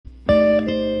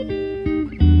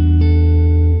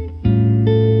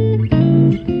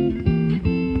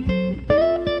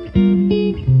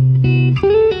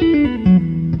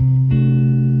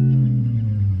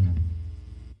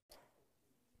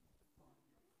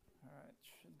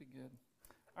Should be good.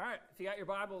 All right, if you got your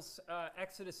Bibles,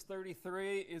 Exodus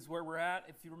 33 is where we're at.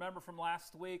 If you remember from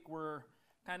last week, we're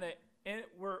in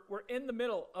the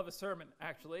middle of a sermon,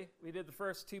 actually. We did the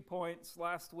first 2 points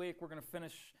last week. We're going to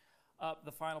finish up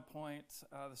the final point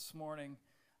this morning.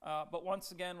 But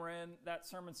once again, we're in that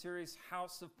sermon series,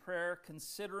 House of Prayer,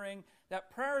 considering that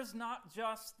prayer is not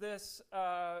just this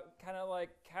kind of like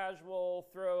casual,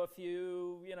 throw a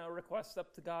few, requests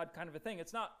up to God kind of a thing.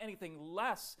 It's not anything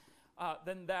less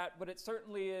than that, but it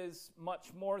certainly is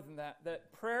much more than that.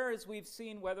 That prayer, as we've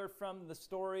seen, whether from the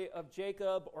story of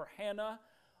Jacob or Hannah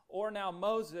or now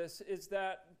Moses, is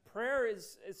that prayer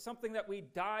is something that we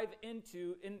dive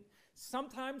into,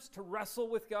 sometimes to wrestle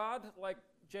with God, like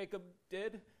Jacob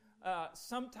did.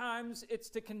 Sometimes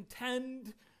it's to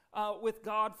contend with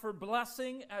God for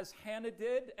blessing, as Hannah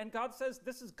did. And God says,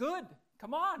 "This is good.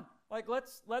 Come on, like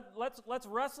let's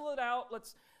wrestle it out.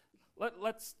 Let's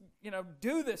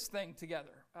do this thing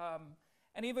together."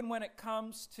 And even when it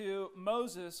comes to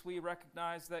Moses, we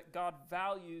recognize that God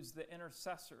values the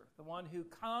intercessor, the one who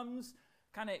comes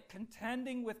kind of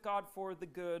contending with God for the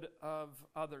good of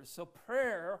others. So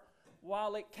prayer,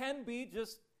 while it can be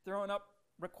just throwing up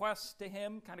requests to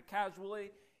Him kind of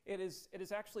casually, it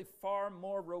is actually far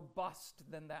more robust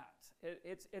than that.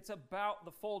 It's about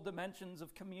the full dimensions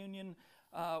of communion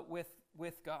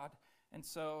with God. And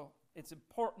so it's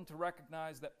important to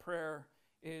recognize that prayer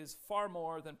is far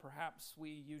more than perhaps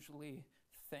we usually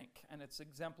think, and it's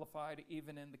exemplified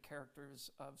even in the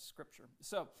characters of Scripture.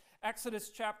 So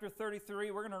Exodus chapter 33,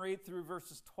 we're going to read through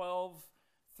verses 12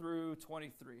 through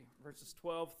 23. Verses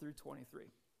 12 through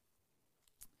 23.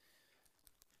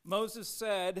 Moses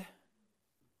said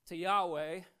to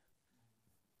Yahweh,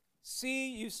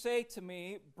 "See, you say to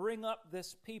me, bring up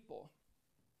this people.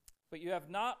 But you have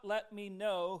not let me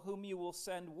know whom you will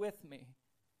send with me.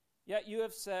 Yet you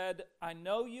have said, I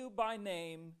know you by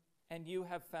name, and you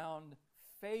have found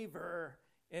favor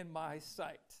in my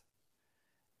sight.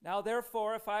 Now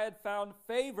therefore, if I had found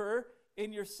favor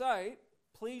in your sight,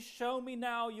 please show me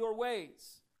now your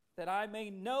ways, that I may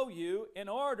know you in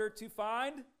order to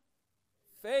find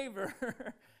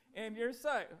favor in your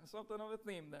sight." Something of a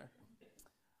theme there.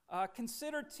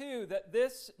 Consider too that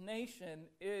this nation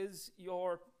is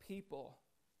your people.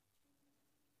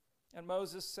 And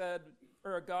Moses said,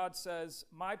 or God says,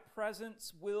 "My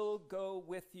presence will go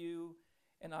with you,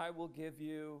 and I will give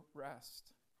you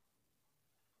rest."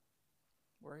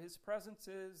 Where His presence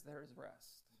is, there is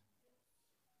rest.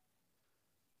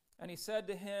 And He said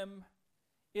to him,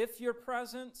 "If your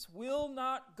presence will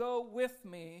not go with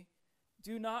me,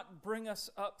 do not bring us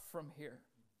up from here.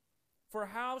 For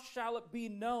how shall it be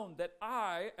known that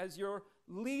I, as your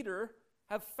leader,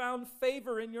 have found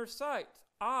favor in your sight,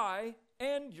 I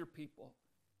and your people?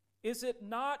 Is it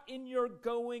not in your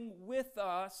going with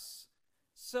us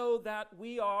so that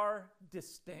we are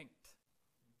distinct,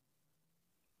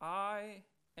 I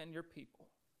and your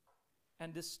people,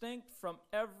 and distinct from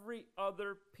every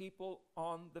other people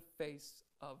on the face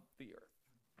of the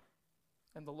earth?"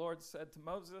 And the Lord said to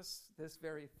Moses, "This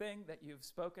very thing that you have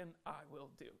spoken, I will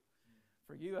do.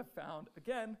 For you have found,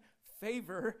 again,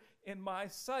 favor in my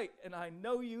sight, and I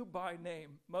know you by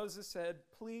name." Moses said,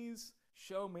 "Please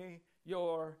show me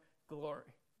your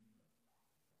glory."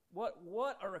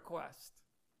 What a request.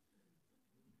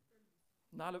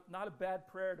 Not a bad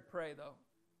prayer to pray, though.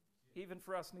 Even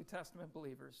for us New Testament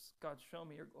believers, God, show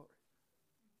me your glory.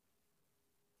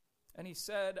 And he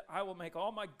said, "I will make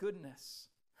all my goodness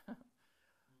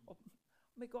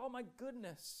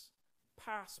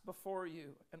pass before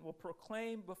you, and will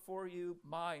proclaim before you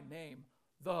my name,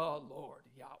 the Lord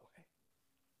Yahweh.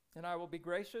 And I will be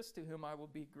gracious to whom I will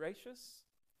be gracious."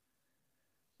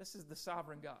 This is the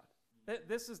sovereign God.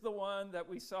 This is the one that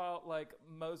we saw like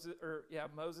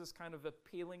Moses kind of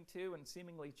appealing to and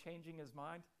seemingly changing his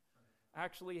mind.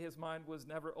 Actually, his mind was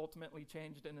never ultimately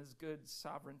changed in His good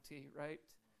sovereignty,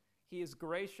 right? He is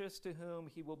gracious to whom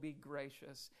He will be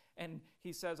gracious. And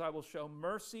He says, "I will show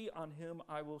mercy on whom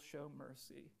I will show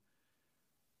mercy."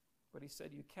 But He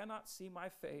said, "You cannot see my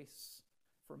face,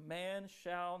 for man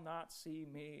shall not see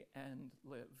me and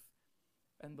live."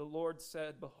 And the Lord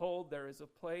said, "Behold, there is a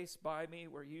place by me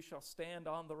where you shall stand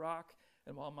on the rock,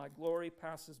 and while my glory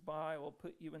passes by, I will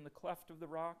put you in the cleft of the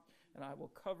rock, and I will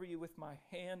cover you with my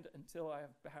hand until I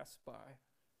have passed by.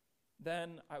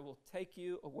 Then I will take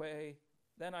away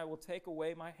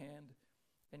my hand,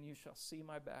 and you shall see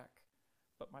my back,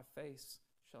 but my face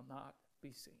shall not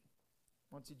be seen."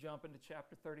 Once you jump into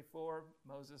chapter 34,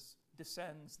 Moses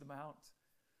descends the mount,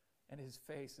 and his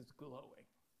face is glowing.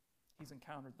 He's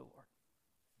encountered the Lord.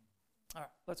 All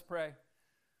right, let's pray.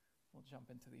 We'll jump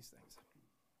into these things.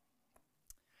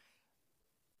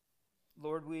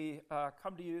 Lord, we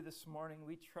come to you this morning.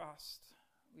 We trust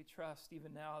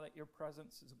even now that your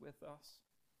presence is with us.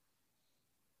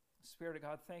 Spirit of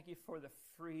God, thank you for the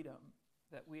freedom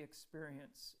that we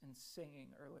experience in singing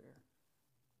earlier.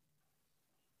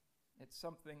 It's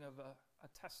something of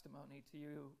a testimony to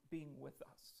you being with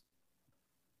us.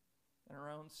 In our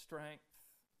own strength,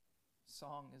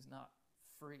 song is not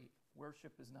free.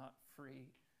 Worship is not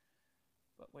free.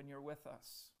 But when you're with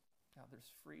us, God,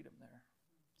 there's freedom there.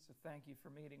 So thank you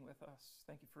for meeting with us.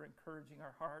 Thank you for encouraging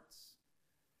our hearts.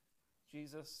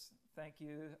 Jesus, thank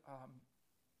you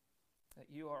that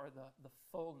you are the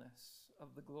fullness of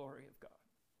the glory of God.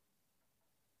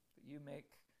 That you make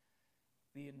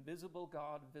the invisible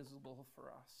God visible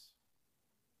for us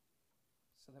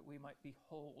so that we might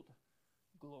behold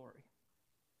glory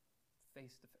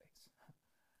face to face.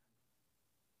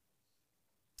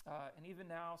 And even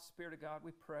now, Spirit of God,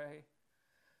 we pray.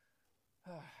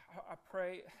 I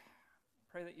pray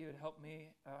that you would help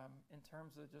me in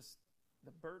terms of just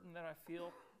the burden that I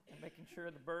feel and making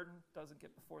sure the burden doesn't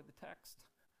get before the text.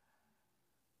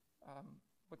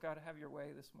 But God, have your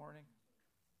way this morning.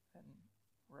 And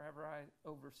wherever I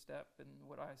overstep in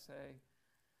what I say,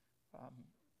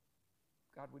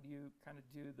 God, would you kind of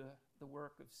do the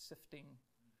work of sifting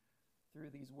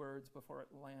through these words before it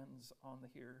lands on the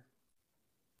hearer,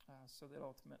 so that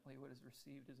ultimately what is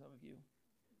received is of you.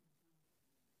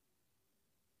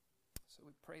 So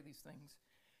we pray these things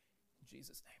in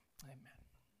Jesus' name. Amen.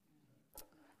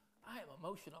 I am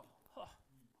emotional. Huh.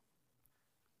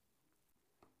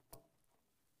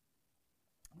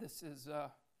 This is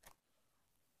a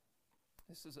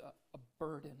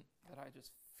burden that I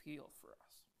just feel for us.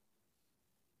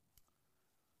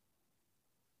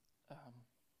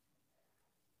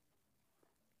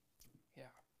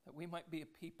 That we might be a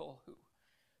people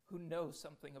who know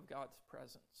something of God's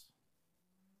presence.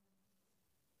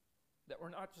 That we're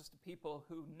not just a people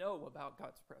who know about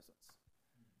God's presence.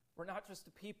 We're not just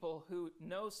a people who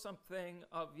know something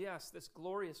of, yes, this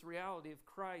glorious reality of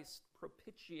Christ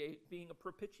being a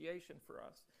propitiation for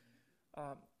us.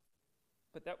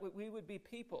 But that we would be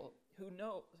people who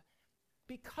know,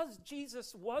 because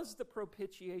Jesus was the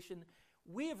propitiation,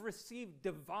 we have received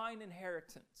divine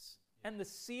inheritance. And the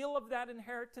seal of that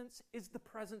inheritance is the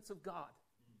presence of God,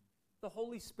 the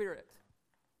Holy Spirit.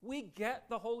 We get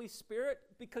the Holy Spirit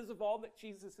because of all that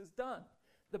Jesus has done.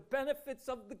 The benefits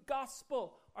of the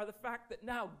gospel are the fact that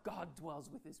now God dwells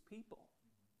with his people.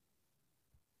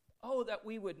 Oh, that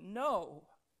we would know.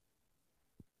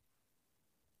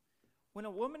 When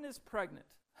a woman is pregnant,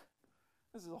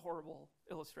 this is a horrible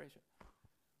illustration.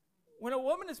 When a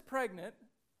woman is pregnant,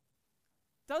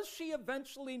 does she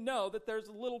eventually know that there's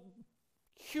a little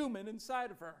human inside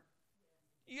of her?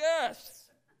 Yes!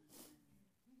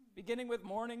 Beginning with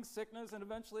morning sickness and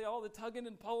eventually all the tugging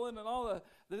and pulling and all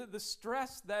the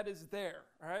stress that is there,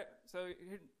 all right? So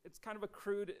it's kind of a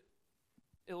crude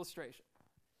illustration.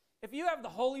 If you have the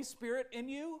Holy Spirit in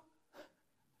you,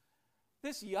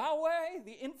 this Yahweh,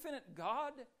 the infinite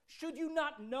God, should you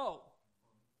not know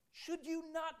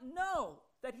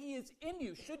that he is in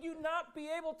you? Should you not be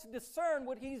able to discern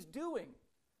what he's doing?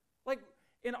 Like,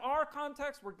 in our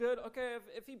context, we're good. Okay,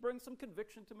 if he brings some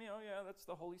conviction to me, oh yeah, that's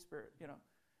the Holy Spirit, you know.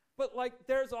 But like,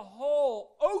 there's a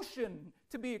whole ocean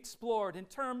to be explored in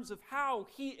terms of how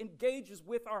he engages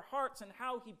with our hearts and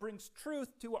how he brings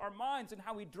truth to our minds and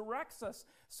how he directs us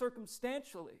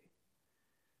circumstantially.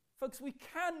 Folks, we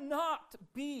cannot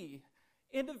be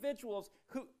individuals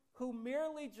who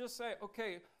merely just say,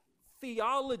 okay,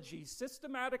 theology,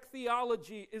 systematic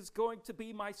theology is going to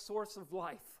be my source of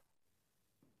life.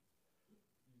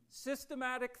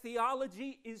 Systematic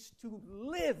theology is to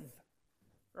live,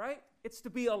 right? It's to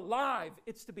be alive.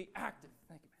 It's to be active.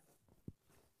 Thank you,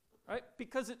 man. Right?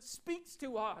 Because it speaks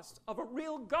to us of a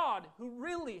real God who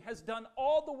really has done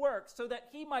all the work so that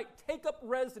he might take up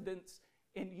residence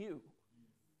in you.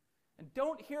 And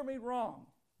don't hear me wrong.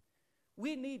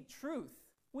 We need truth.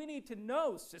 We need to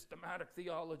know systematic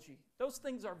theology. Those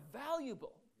things are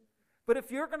valuable. But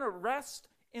if you're going to rest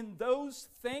in those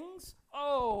things,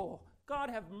 oh, God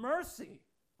have mercy.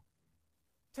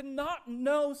 To not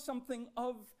know something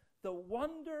of the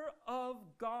wonder of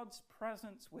God's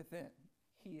presence within.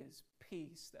 He is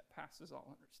peace that passes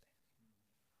all understanding.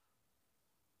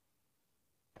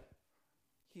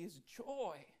 He is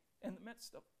joy in the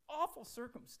midst of awful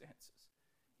circumstances.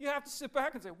 You have to sit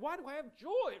back and say, why do I have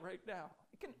joy right now?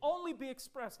 It can only be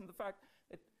expressed in the fact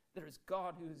that there is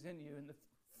God who is in you, and the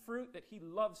fruit that he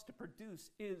loves to produce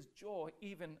is joy,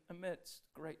 even amidst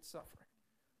great suffering.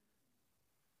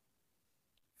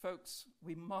 Folks,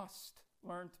 we must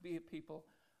learn to be a people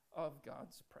of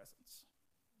God's presence.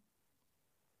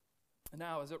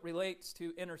 Now, as it relates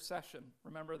to intercession,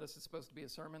 remember this is supposed to be a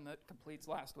sermon that completes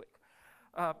last week.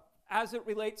 As it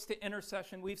relates to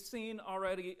intercession, we've seen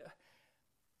already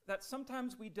that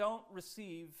sometimes we don't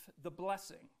receive the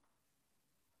blessing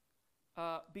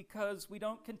because we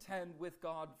don't contend with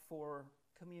God for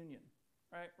communion,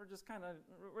 right?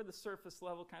 We're the surface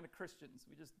level kind of Christians.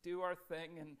 We just do our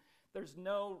thing, and there's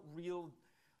no real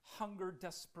hunger,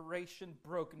 desperation,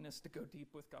 brokenness to go deep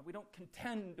with God. We don't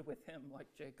contend with him like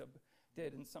Jacob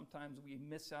did, and sometimes we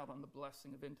miss out on the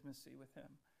blessing of intimacy with him.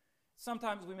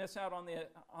 Sometimes we miss out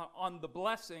on the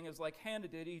blessing, as like Hannah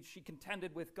did. She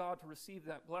contended with God to receive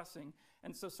that blessing.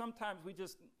 And so sometimes we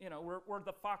just, we're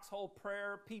the foxhole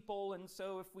prayer people. And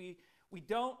so if we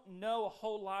don't know a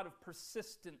whole lot of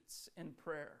persistence in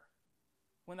prayer,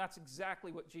 when that's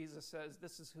exactly what Jesus says,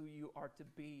 this is who you are to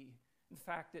be. In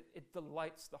fact, it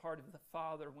delights the heart of the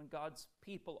Father when God's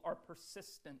people are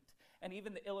persistent. And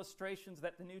even the illustrations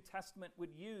that the New Testament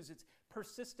would use, it's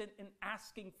persistent in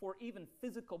asking for even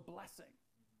physical blessing.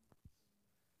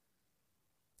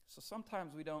 So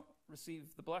sometimes we don't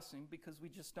receive the blessing because we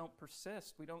just don't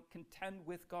persist. We don't contend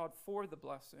with God for the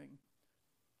blessing.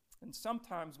 And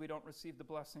sometimes we don't receive the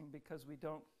blessing because we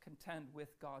don't contend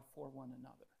with God for one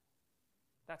another.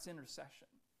 That's intercession,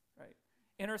 right?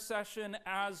 Intercession,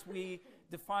 as we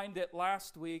defined it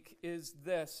last week, is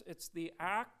this. It's the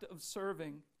act of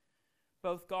serving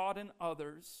both God and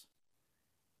others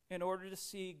in order to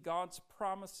see God's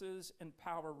promises and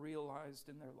power realized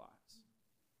in their lives.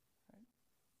 Right?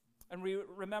 And we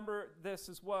remember this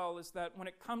as well, is that when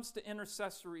it comes to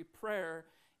intercessory prayer,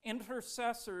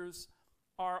 intercessors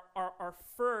are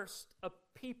first a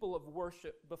people of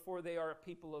worship before they are a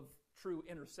people of true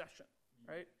intercession,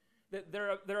 right?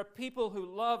 They're a people who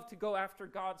love to go after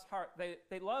God's heart.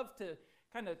 They love to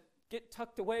kind of get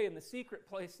tucked away in the secret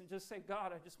place and just say,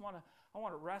 God, I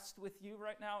want to rest with you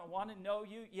right now. I want to know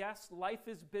you. Yes, life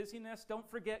is busyness. Don't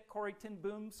forget Corrie ten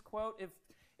Boom's quote,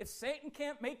 if Satan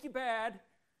can't make you bad,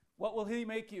 what will he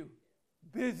make you?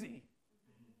 Busy.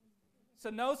 So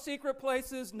no secret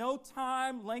places, no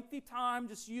time, lengthy time,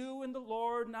 just you and the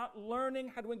Lord, not learning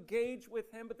how to engage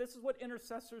with him. But this is what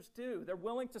intercessors do. They're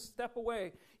willing to step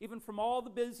away, even from all the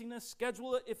busyness,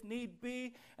 schedule it if need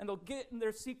be, and they'll get in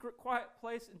their secret, quiet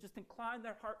place and just incline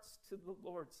their hearts to the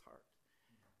Lord's heart.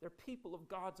 They're people of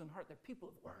God's own heart. They're people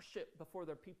of worship before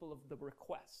they're people of the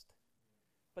request.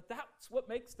 But that's what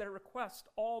makes their request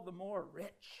all the more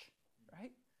rich,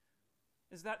 right?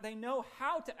 Is that they know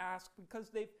how to ask because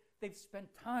they've spent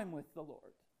time with the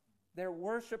Lord. They're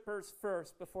worshipers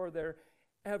first before they're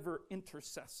ever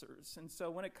intercessors. And so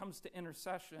when it comes to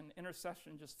intercession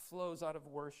just flows out of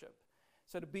worship.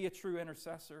 So to be a true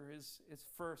intercessor is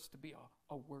first to be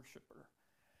a worshiper.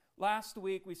 Last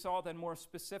week we saw then more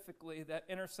specifically that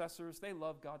intercessors, they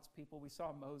love God's people. We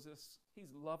saw Moses.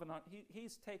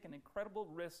 He's taken incredible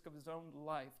risk of his own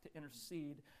life to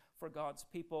intercede for God's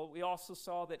people. We also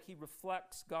saw that he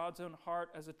reflects God's own heart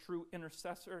as a true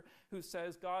intercessor who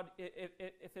says, God,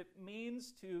 if it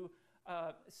means to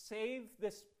save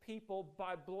this people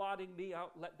by blotting me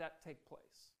out, let that take place.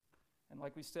 And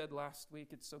like we said last week,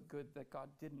 it's so good that God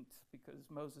didn't, because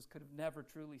Moses could have never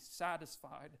truly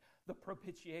satisfied the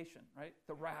propitiation, right?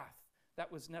 The wrath that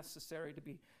was necessary to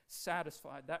be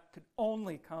satisfied. That could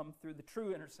only come through the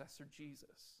true intercessor,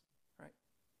 Jesus, right?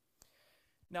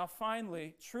 Now,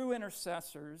 finally, true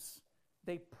intercessors,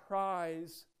 they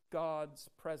prize God's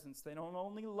presence. They don't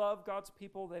only love God's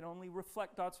people, they don't only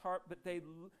reflect God's heart, but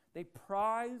they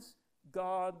prize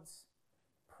God's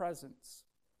presence.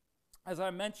 As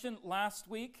I mentioned last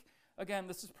week, again,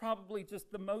 this is probably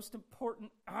just the most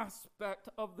important aspect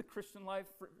of the Christian life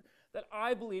that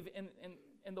I believe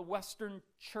in the Western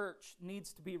church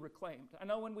needs to be reclaimed. I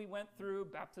know when we went through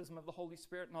baptism of the Holy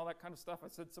Spirit and all that kind of stuff, I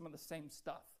said some of the same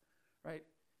stuff, right?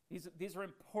 These are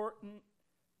important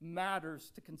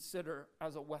matters to consider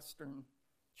as a Western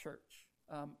church.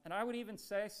 And I would even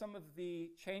say some of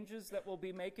the changes that we'll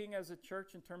be making as a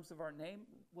church in terms of our name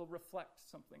will reflect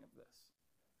something of this.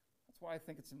 That's why I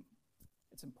think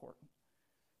it's important.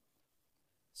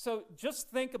 So just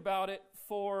think about it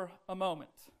for a moment,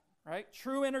 right?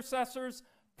 True intercessors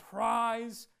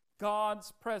prize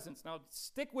God's presence. Now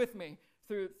stick with me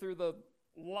through the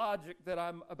logic that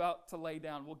I'm about to lay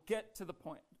down. We'll get to the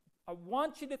point. I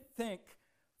want you to think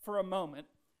for a moment.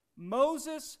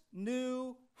 Moses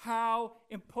knew how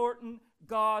important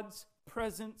God's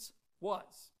presence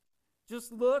was.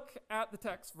 Just look at the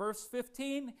text. Verse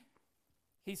 15,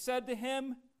 he said to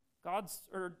him,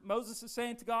 Moses is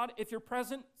saying to God, if your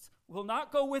presence will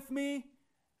not go with me,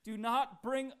 do not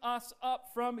bring us up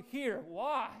from here.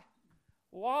 Why?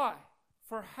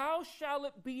 For how shall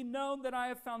it be known that I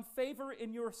have found favor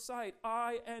in your sight,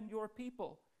 I and your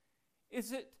people?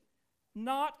 Is it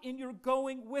not in your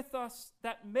going with us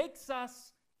that makes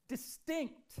us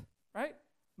distinct, right?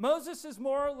 Moses is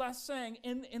more or less saying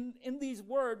in these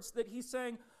words that he's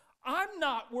saying, I'm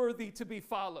not worthy to be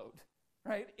followed,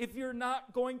 right? If you're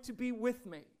not going to be with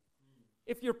me.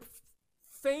 If your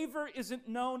favor isn't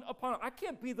known upon, I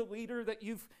can't be the leader that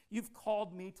you've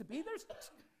called me to be. There's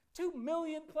 2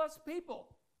 million plus people,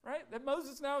 right? That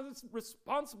Moses now is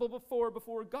responsible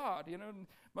before God, you know. And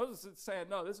Moses is saying,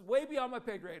 no, this is way beyond my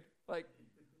pay grade. Like,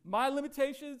 my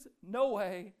limitations, no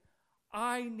way.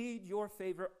 I need your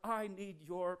favor. I need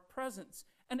your presence.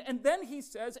 And then he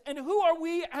says, and who are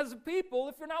we as a people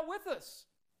if you're not with us?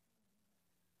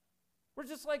 We're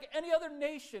just like any other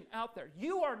nation out there.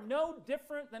 You are no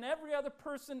different than every other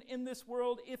person in this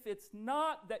world if it's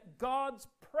not that God's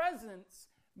presence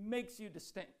makes you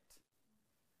distinct.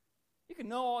 You can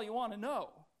know all you want to know,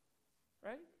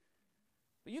 right?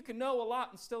 But you can know a lot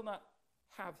and still not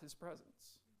have his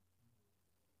presence.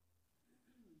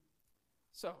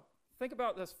 So, think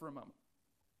about this for a moment.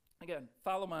 Again,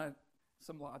 follow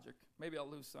some logic. Maybe I'll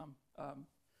lose some.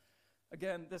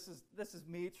 Again, this is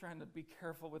me trying to be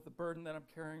careful with the burden that I'm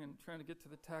carrying and trying to get to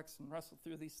the text and wrestle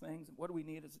through these things. And what do we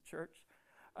need as a church?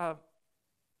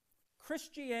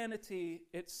 Christianity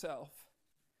itself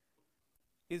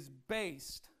is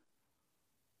based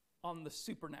on the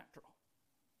supernatural.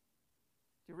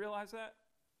 Do you realize that?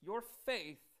 Your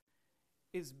faith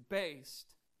is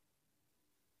based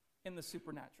in the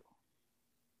supernatural.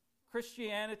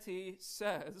 Christianity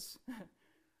says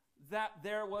that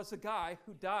there was a guy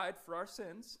who died for our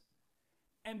sins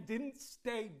and didn't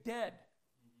stay dead.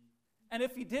 And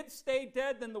if he did stay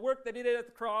dead, then the work that he did at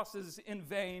the cross is in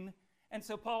vain. And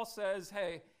so Paul says,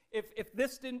 hey, if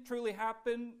this didn't truly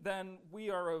happen, then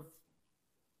we are of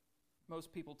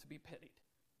most people to be pitied.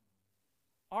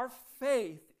 Our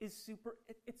faith is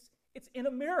it's in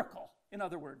a miracle, in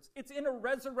other words. It's in a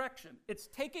resurrection. It's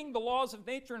taking the laws of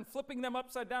nature and flipping them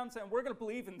upside down and saying, we're going to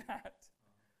believe in that.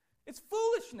 It's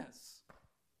foolishness.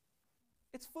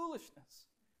 It's foolishness.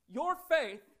 Your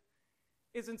faith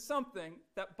is in something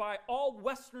that by all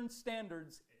Western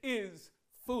standards is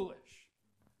foolish.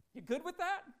 You good with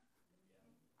that?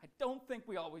 I don't think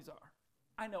we always are.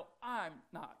 I know I'm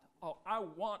not. Oh, I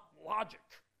want logic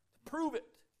to prove it,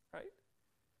 right?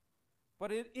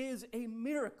 But it is a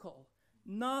miracle,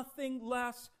 nothing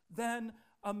less than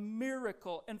a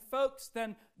miracle. And folks,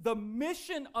 then the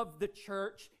mission of the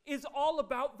church is all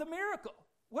about the miracle.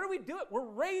 What are we doing? We're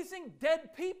raising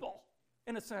dead people,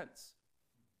 in a sense.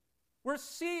 We're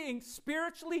seeing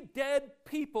spiritually dead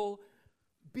people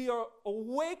be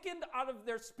awakened out of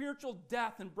their spiritual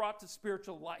death and brought to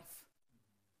spiritual life.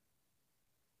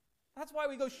 That's why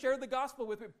we go share the gospel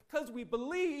with it, because we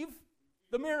believe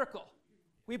the miracle.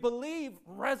 We believe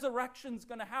resurrection's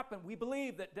going to happen. We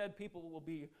believe that dead people will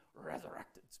be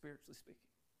resurrected, spiritually speaking.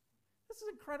 This is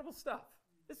incredible stuff.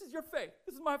 This is your faith.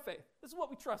 This is my faith. This is what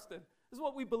we trust in. This is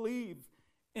what we believe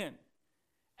in.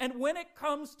 And when it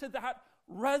comes to that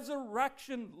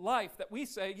resurrection life that we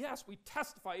say, yes, we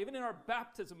testify, even in our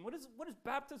baptism. What is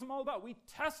baptism all about? We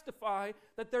testify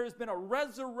that there has been a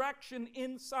resurrection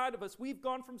inside of us. We've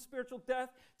gone from spiritual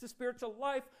death to spiritual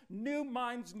life, new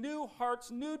minds, new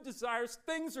hearts, new desires.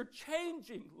 Things are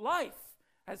changing. Life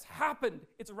has happened.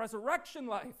 It's a resurrection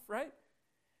life, right?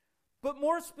 But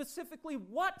more specifically,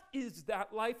 what is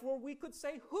that life? Or we could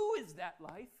say, who is that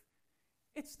life?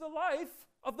 It's the life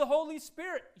of the Holy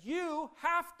Spirit. You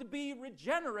have to be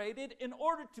regenerated in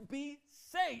order to be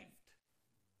saved.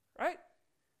 Right?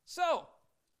 So,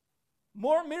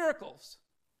 more miracles.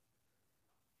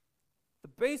 The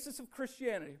basis of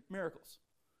Christianity, miracles.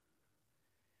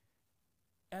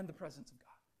 And the presence of God.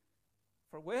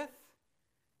 For with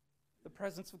the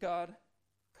presence of God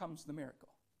comes the miracle.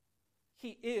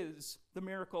 He is the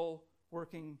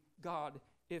miracle-working God,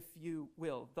 if you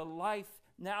will. The life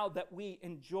now that we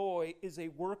enjoy is a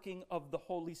working of the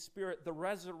Holy Spirit. The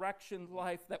resurrection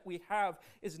life that we have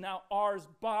is now ours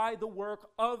by the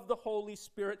work of the Holy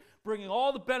Spirit, bringing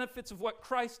all the benefits of what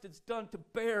Christ has done to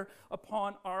bear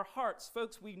upon our hearts.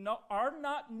 Folks, we are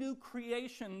not new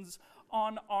creations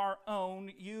on our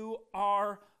own. You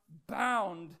are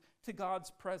bound to God's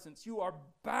presence. You are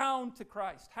bound to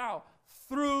Christ. How?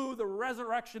 Through the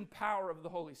resurrection power of the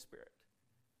Holy Spirit.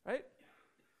 Right?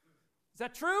 Is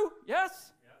that true?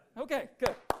 Yes? Yeah. Okay,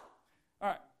 good. All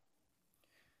right.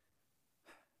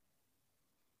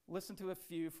 Listen to a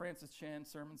few Francis Chan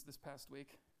sermons this past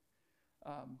week.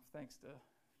 Thanks to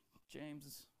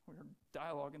James. We were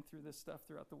dialoguing through this stuff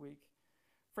throughout the week.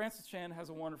 Francis Chan has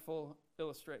a wonderful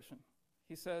illustration.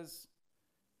 He says,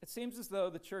 It seems as though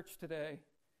the church today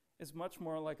is much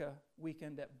more like a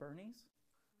weekend at Bernie's.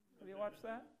 Have you watched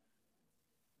that?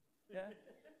 Yeah?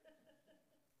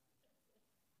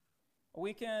 A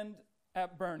weekend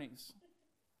at Bernie's.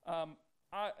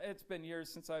 It's been years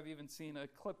since I've even seen a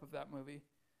clip of that movie.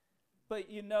 But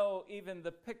you know, even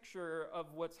the picture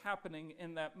of what's happening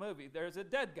in that movie, there's a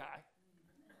dead guy.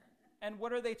 And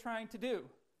what are they trying to do?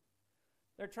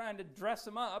 They're trying to dress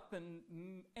him up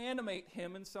and animate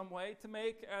him in some way to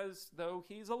make as though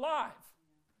he's alive.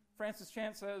 Francis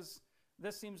Chan says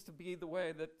this seems to be the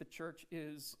way that the church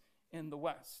is in the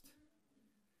West.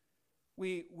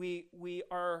 We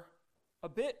are a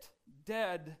bit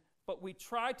dead, but we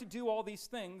try to do all these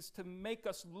things to make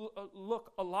us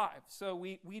look alive. So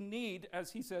we need,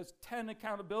 as he says, 10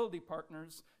 accountability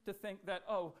partners to think that,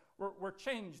 oh, we're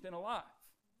changed and alive.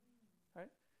 Right?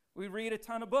 We read a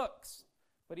ton of books,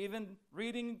 but even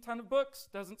reading a ton of books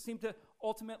doesn't seem to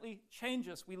ultimately change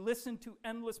us. We listen to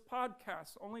endless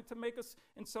podcasts only to make us,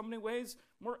 in so many ways,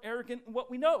 more arrogant in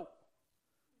what we know.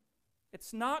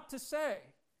 It's not to say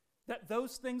that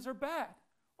those things are bad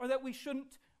or that we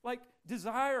shouldn't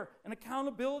desire an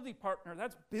accountability partner.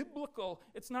 That's biblical.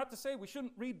 It's not to say we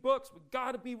shouldn't read books. We've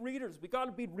got to be readers. We've got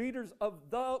to be readers of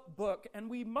the book, and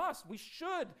we must. We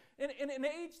should. In an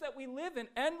age that we live in,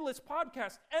 endless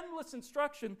podcasts, endless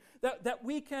instruction that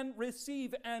we can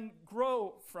receive and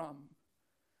grow from.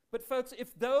 But folks,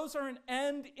 if those are an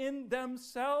end in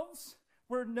themselves,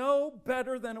 we're no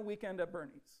better than a weekend at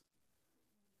Bernie's.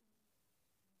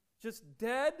 Just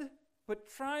dead, but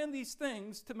trying these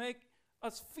things to make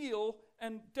us feel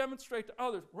and demonstrate to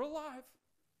others we're alive.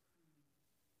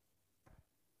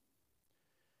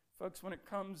 Folks, when it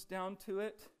comes down to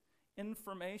it,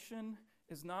 information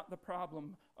is not the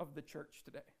problem of the church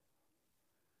today.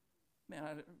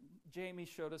 Man, Jamie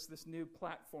showed us this new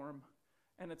platform,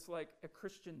 and it's like a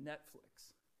Christian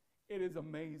Netflix. It is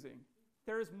amazing.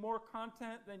 There is more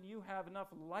content than you have enough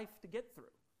life to get through.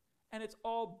 And it's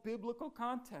all biblical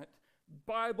content.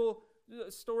 Bible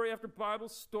story after Bible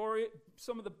story,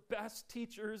 some of the best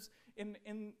teachers in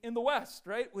the West,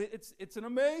 right? It's an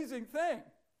amazing thing.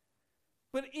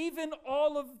 But even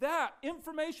all of that,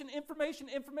 information,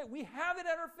 we have it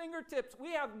at our fingertips.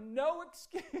 We have no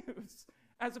excuse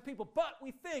as a people, but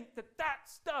we think that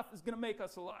stuff is going to make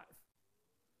us alive.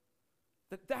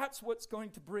 That's what's going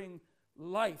to bring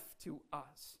life to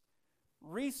us.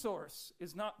 Resource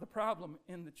is not the problem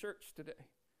in the church today.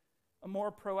 A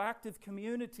more proactive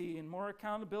community and more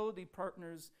accountability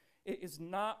partners is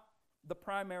not the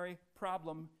primary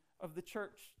problem of the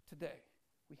church today.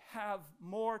 We have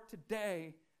more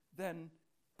today than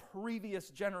previous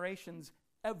generations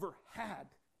ever had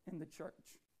in the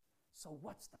church. So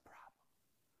what's the problem?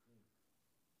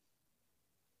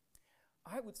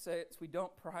 I would say it's we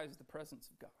don't prize the presence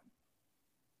of God.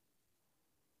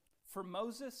 For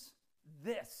Moses,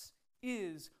 this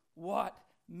is what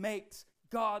makes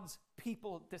God's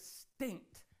people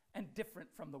distinct and different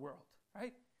from the world,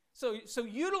 right? So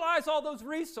utilize all those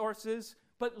resources,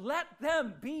 but let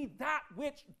them be that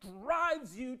which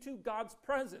drives you to God's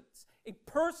presence. A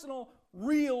personal,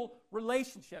 real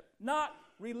relationship, not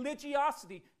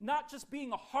religiosity, not just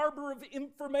being a harbor of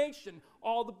information.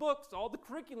 All the books, all the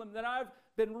curriculum that I've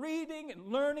been reading and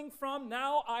learning from,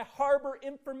 now I harbor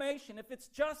information. If it's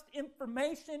just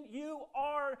information, you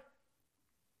are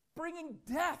bringing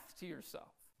death to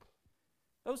yourself.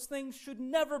 Those things should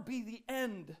never be the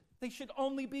end. They should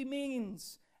only be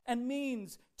means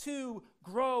to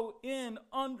grow in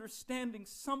understanding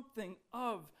something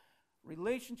of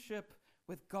relationship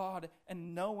with God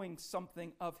and knowing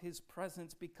something of His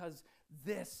presence, because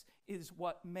this is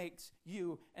what makes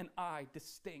you and I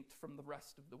distinct from the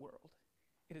rest of the world.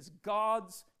 It is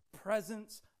God's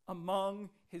presence among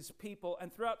His people.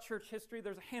 And throughout church history,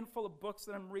 there's a handful of books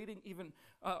that I'm reading even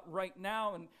right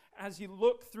now. And as you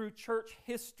look through church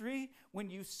history, when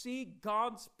you see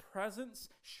God's presence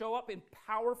show up in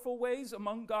powerful ways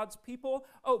among God's people,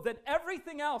 then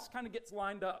everything else kind of gets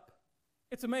lined up.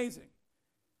 It's amazing.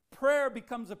 Prayer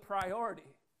becomes a priority.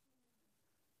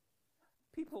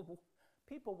 People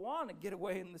want to get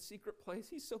away in the secret place.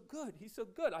 He's so good. He's so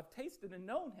good. I've tasted and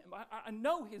known Him. I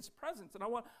know His presence, and I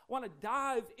want to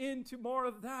dive into more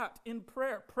of that in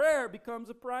prayer. Prayer becomes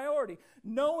a priority.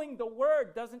 Knowing the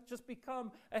Word doesn't just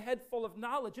become a head full of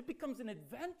knowledge. It becomes an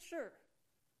adventure.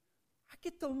 I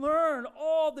get to learn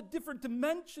all the different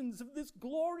dimensions of this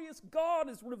glorious God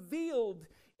as revealed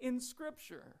in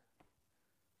Scripture.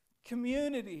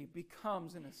 Community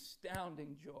becomes an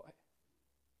astounding joy.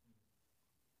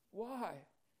 Why?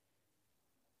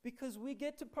 Because we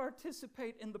get to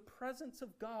participate in the presence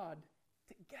of God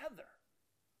together.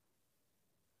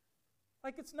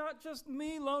 Like it's not just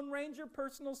me, Lone Ranger,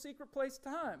 personal secret place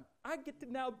time. I get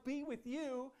to now be with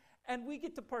you, and we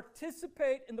get to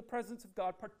participate in the presence of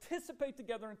God, participate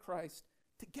together in Christ,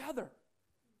 together.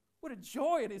 What a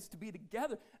joy it is to be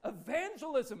together.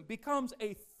 Evangelism becomes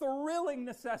a thrilling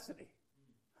necessity.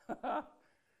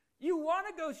 You want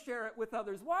to go share it with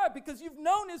others. Why? Because you've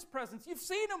known his presence. You've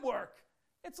seen him work.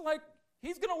 It's like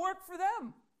he's going to work for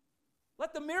them.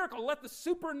 Let the miracle, let the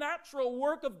supernatural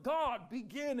work of God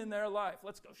begin in their life.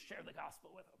 Let's go share the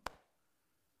gospel with them.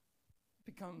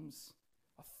 It becomes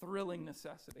a thrilling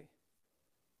necessity.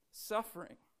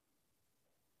 Suffering.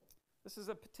 This is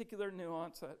a particular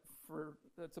nuance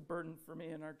that's a burden for me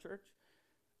in our church.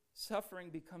 Suffering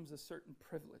becomes a certain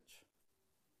privilege.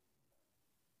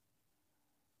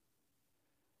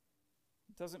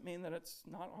 It doesn't mean that it's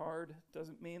not hard. It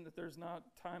doesn't mean that there's not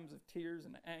times of tears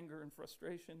and anger and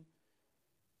frustration.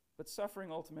 But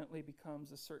suffering ultimately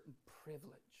becomes a certain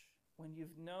privilege. When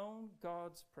you've known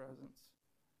God's presence,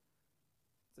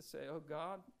 to say, oh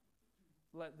God,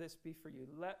 let this be for you.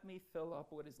 Let me fill up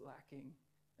what is lacking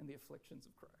in the afflictions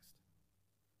of Christ.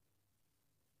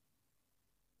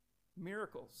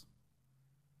 Miracles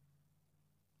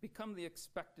become the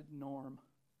expected norm.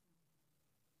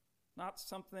 Not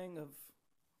something of,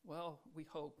 well, we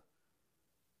hope.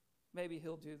 Maybe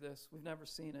he'll do this. We've never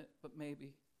seen it, but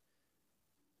maybe.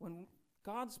 When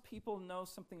God's people know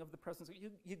something of the presence,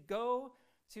 you go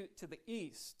to the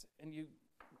east and you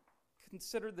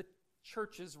consider the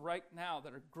churches right now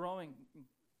that are growing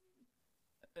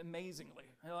amazingly.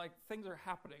 Like things are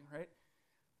happening, right?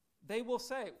 They will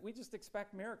say, we just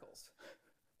expect miracles.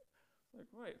 Like,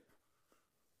 wait,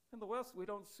 in the West we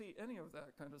don't see any of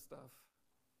that kind of stuff.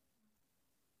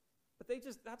 But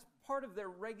that's part of their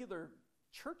regular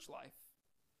church life,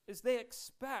 is they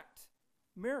expect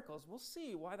miracles. We'll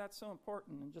see why that's so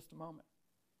important in just a moment.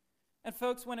 And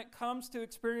folks, when it comes to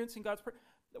experiencing God's presence,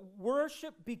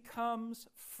 worship becomes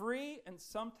free and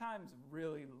sometimes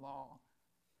really long.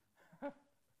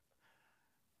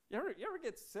 You ever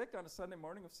get sick on a Sunday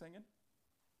morning of singing?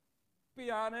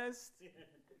 Be honest.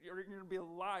 You're going to be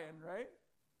lying, right?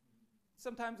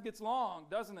 Sometimes it gets long,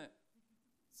 doesn't it?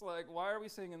 It's like, why are we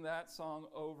singing that song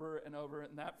over and over,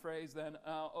 and that phrase then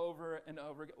over and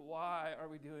over again? Why are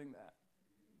we doing that?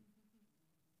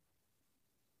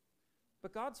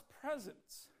 But God's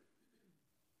presence,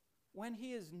 when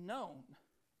he is known,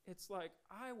 it's like,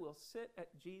 I will sit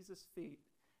at Jesus' feet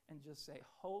and just say,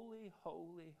 holy,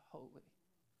 holy, holy,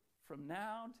 from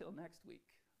now until next week.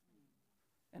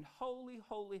 And holy,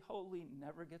 holy, holy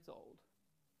never gets old,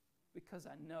 because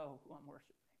I know who I'm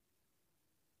worshiping.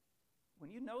 When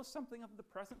you know something of the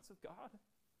presence of God,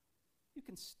 you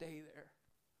can stay there.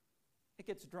 It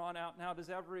gets drawn out. Now, does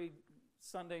every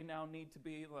Sunday now need to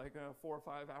be like 4 or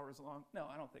 5 hours long? No,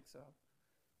 I don't think so.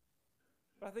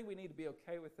 But I think we need to be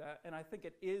okay with that. And I think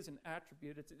it is an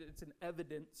attribute. It's an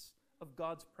evidence of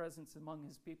God's presence among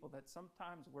his people that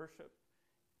sometimes worship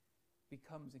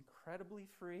becomes incredibly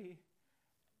free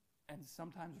and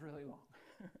sometimes really long.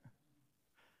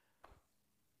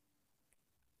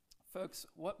 Folks,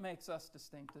 what makes us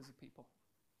distinct as a people?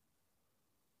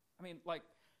 I mean, like,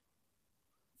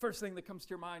 first thing that comes to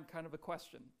your mind, kind of a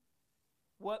question.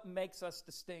 What makes us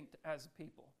distinct as a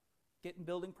people? Getting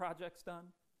building projects done,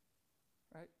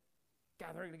 right?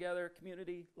 Gathering together,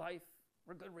 community, life.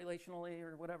 We're good relationally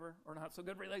or whatever, or not so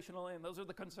good relationally, and those are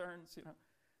the concerns, you know.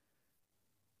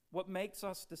 What makes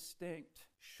us distinct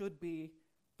should be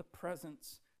the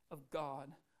presence of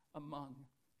God among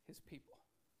his people.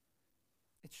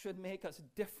 It should make us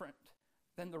different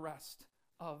than the rest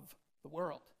of the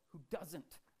world who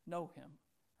doesn't know him,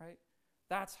 right?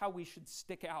 That's how we should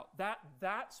stick out.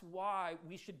 That's why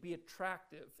we should be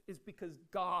attractive, is because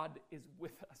God is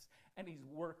with us and he's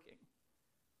working.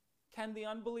 Can the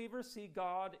unbeliever see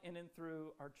God in and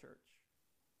through our church?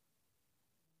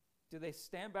 Do they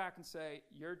stand back and say,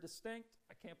 you're distinct,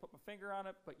 I can't put my finger on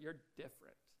it, but you're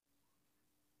different?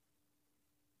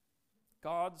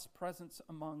 God's presence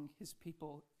among his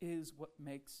people is what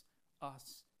makes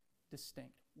us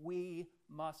distinct. We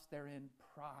must therein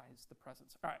prize the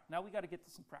presence. All right, now we got to get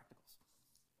to some practicals.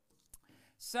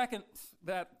 Second,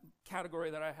 that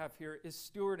category that I have here is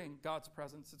stewarding God's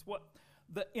presence. It's what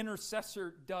the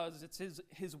intercessor does. It's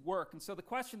his work. And so the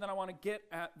question that I want to get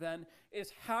at then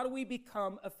is, how do we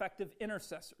become effective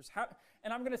intercessors?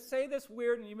 And I'm going to say this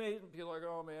weird, and you may be like,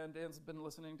 oh man, Dan's been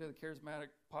listening to the Charismatic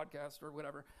podcast or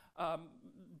whatever.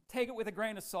 Take it with a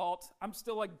grain of salt. I'm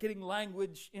still like getting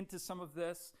language into some of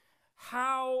this.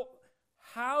 How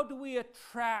do we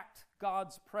attract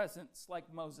God's presence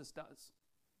like Moses does,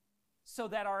 so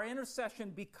that our intercession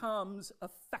becomes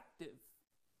effective,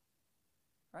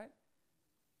 right?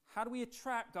 How do we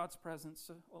attract God's presence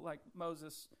so, like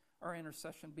Moses, our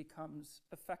intercession becomes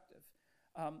effective?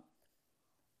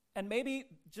 And maybe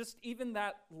just even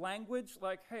that language,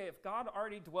 like, hey, if God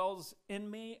already dwells in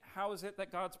me, how is it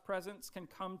that God's presence can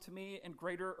come to me in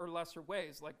greater or lesser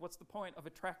ways? Like, what's the point of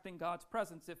attracting God's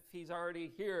presence if he's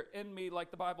already here in me,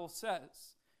 like the Bible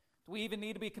says? Do we even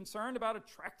need to be concerned about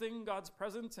attracting God's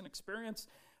presence and experience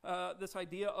this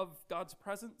idea of God's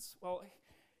presence? Well,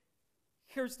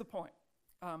 here's the point.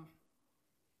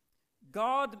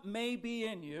 God may be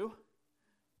in you,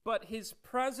 but his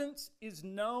presence is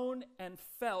known and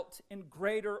felt in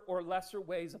greater or lesser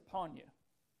ways upon you.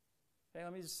 Okay,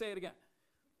 let me just say it again.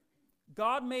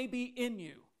 God may be in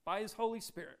you by his Holy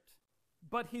Spirit,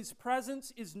 but his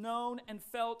presence is known and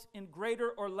felt in greater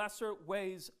or lesser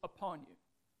ways upon you.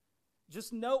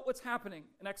 Just note what's happening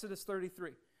in Exodus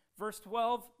 33. Verse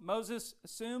 12, Moses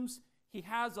assumes he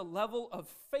has a level of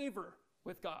favor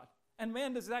with God. And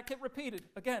man, does that get repeated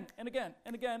again and again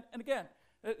and again and again.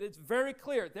 It's very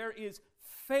clear. There is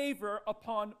favor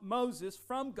upon Moses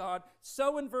from God.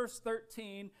 So in verse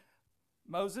 13,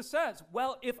 Moses says,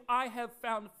 well, if I have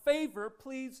found favor,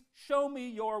 please show me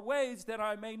your ways that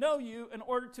I may know you in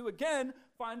order to again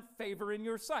find favor in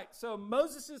your sight. So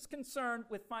Moses is concerned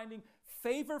with finding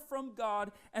favor from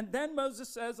God. And then Moses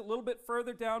says a little bit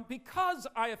further down, because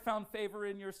I have found favor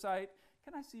in your sight,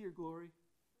 can I see your glory?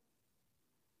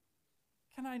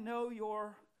 Can I know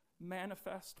your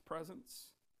manifest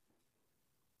presence?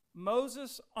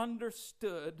 Moses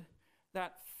understood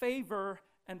that favor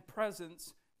and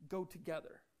presence go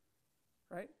together,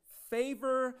 right?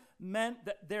 Favor meant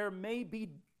that there may be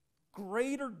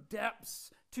greater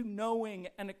depths to knowing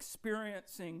and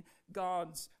experiencing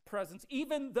God's presence.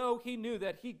 Even though he knew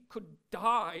that he could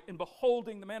die in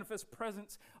beholding the manifest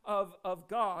presence of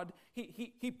God,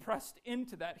 he pressed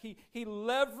into that. He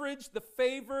leveraged the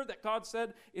favor that God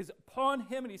said is upon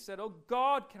him, and he said, oh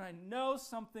God, can I know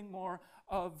something more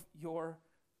of your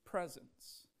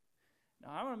presence?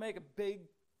 Now, I'm going to make a big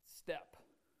step.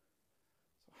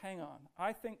 So hang on.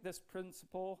 I think this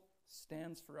principle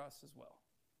stands for us as well.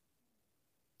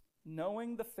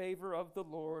 Knowing the favor of the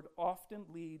Lord often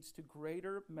leads to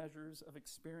greater measures of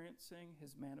experiencing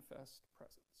his manifest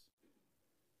presence.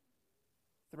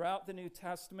 Throughout the New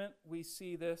Testament, we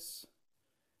see this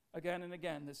again and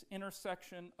again, this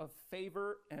intersection of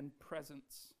favor and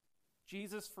presence.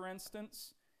 Jesus, for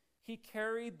instance, he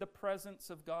carried the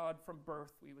presence of God from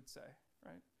birth, we would say,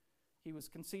 right? He was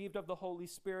conceived of the Holy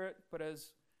Spirit, but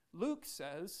as Luke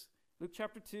says, Luke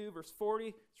chapter 2, verse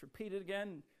 40, it's repeated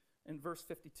again in verse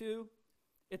 52,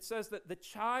 it says that the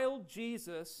child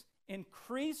Jesus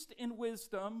increased in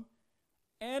wisdom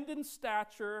and in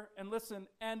stature, and listen,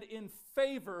 and in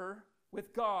favor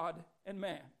with God and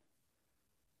man.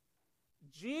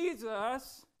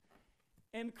 Jesus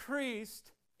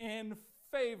increased in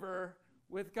favor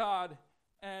with God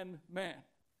and man.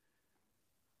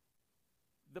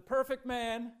 The perfect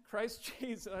man, Christ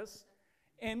Jesus,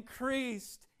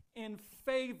 increased in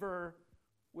favor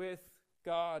with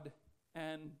God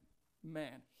and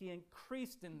man. He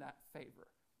increased in that favor.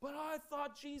 But I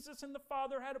thought Jesus and the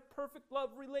Father had a perfect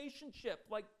love relationship,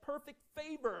 like perfect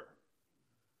favor.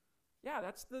 Yeah,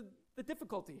 that's the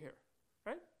difficulty here,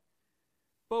 right?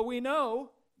 But we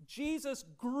know Jesus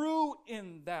grew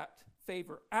in that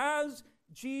favor. As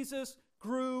Jesus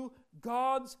grew,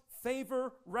 God's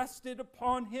favor rested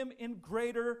upon him in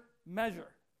greater measure,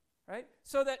 right?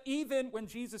 So that even when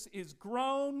Jesus is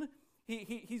grown,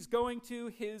 he's going to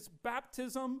his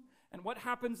baptism, and what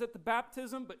happens at the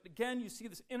baptism? But again, you see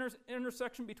this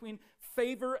intersection between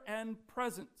favor and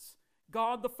presence.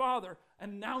 God the Father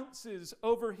announces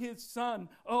over his Son,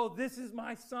 oh, this is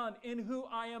my Son in whom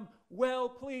I am well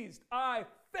pleased. I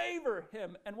favor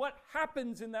him. And what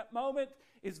happens in that moment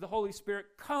is the Holy Spirit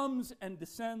comes and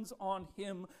descends on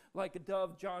him like a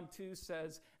dove, John 2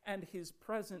 says, and his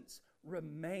presence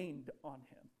remained on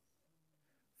him.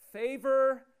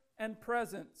 Favor and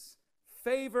presence.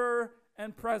 Favor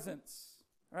and presence.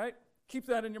 All right? Keep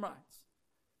that in your minds.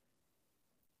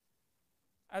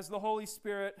 As the Holy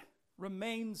Spirit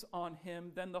remains on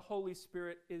him, then the Holy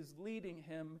Spirit is leading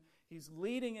him. He's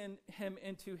leading him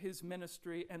into his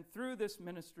ministry, and through this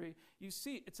ministry, you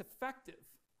see it's effective.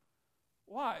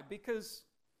 Why? Because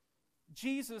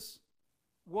Jesus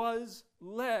was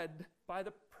led by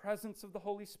the presence of the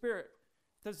Holy Spirit.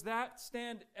 Does that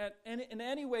stand in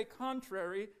any way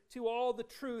contrary to all the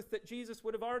truth that Jesus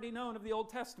would have already known of the Old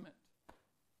Testament?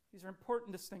 These are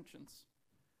important distinctions.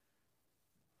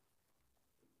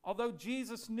 Although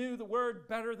Jesus knew the Word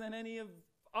better than any of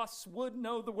us would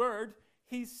know the Word,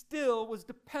 he still was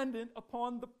dependent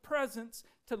upon the presence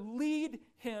to lead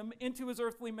him into his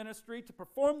earthly ministry, to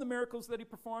perform the miracles that he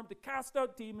performed, to cast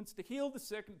out demons, to heal the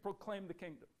sick, and proclaim the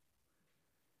kingdom.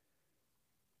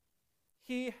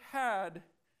 He had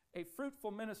a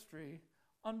fruitful ministry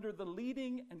under the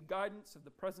leading and guidance of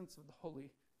the presence of the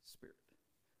Holy Spirit.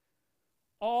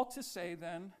 All to say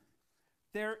then,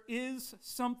 there is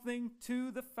something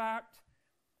to the fact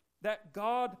that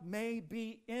God may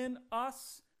be in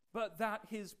us, but that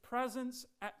his presence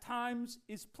at times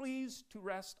is pleased to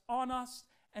rest on us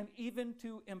and even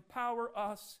to empower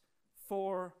us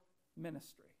for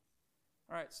ministry.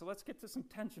 All right, so let's get to some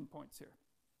tension points here.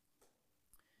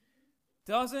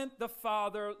 Doesn't the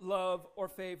Father love or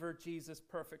favor Jesus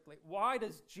perfectly? Why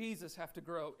does Jesus have to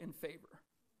grow in favor?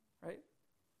 Right?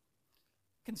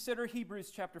 Consider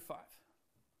Hebrews chapter 5.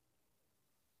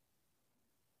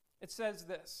 It says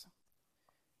this.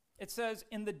 It says,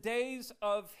 in the days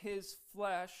of his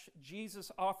flesh,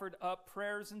 Jesus offered up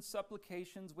prayers and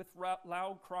supplications with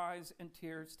loud cries and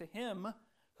tears to him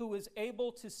who was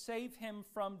able to save him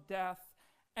from death,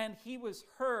 and he was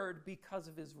heard because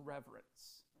of his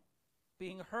reverence.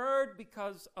 Being heard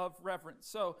because of reverence.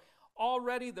 So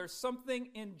already there's something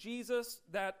in Jesus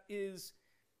that is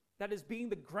being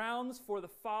the grounds for the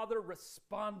Father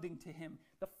responding to him.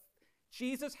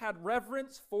 Jesus had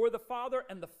reverence for the Father,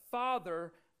 and the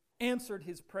Father answered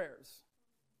his prayers,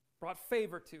 brought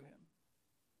favor to him.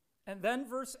 And then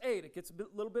verse 8, it gets a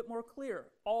little bit more clear.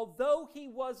 Although he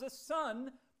was a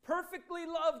son, perfectly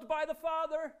loved by the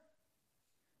Father,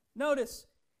 notice,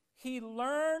 he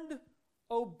learned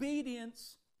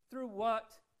obedience through what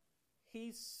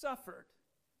he suffered.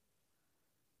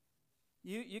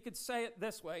 You could say it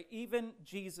this way, even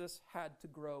Jesus had to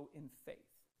grow in faith.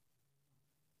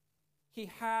 He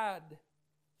had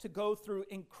to go through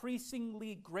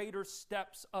increasingly greater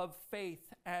steps of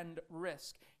faith and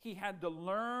risk. He had to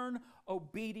learn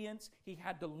obedience. He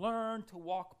had to learn to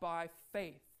walk by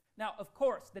faith. Now, of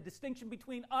course, the distinction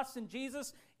between us and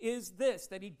Jesus is this,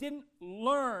 that he didn't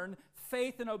learn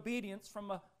faith and obedience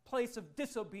from a place of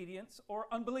disobedience or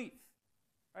unbelief,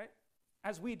 right?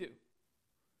 As we do.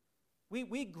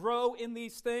 We grow in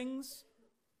these things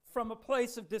from a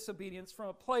place of disobedience, from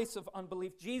a place of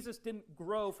unbelief. Jesus didn't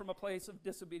grow from a place of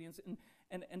disobedience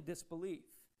and disbelief.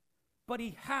 But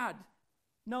he had,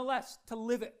 no less, to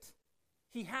live it.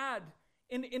 He had,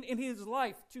 in his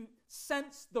life, to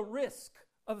sense the risk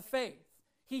of faith.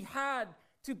 He had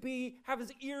to have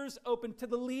his ears open to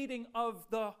the leading of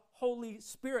the Holy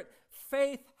Spirit.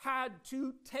 Faith had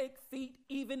to take feet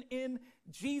even in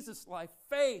Jesus' life.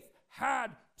 Faith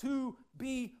had to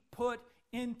be put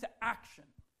into action.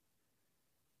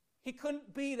 He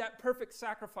couldn't be that perfect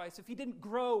sacrifice if he didn't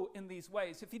grow in these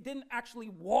ways, if he didn't actually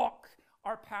walk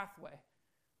our pathway.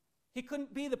 He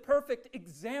couldn't be the perfect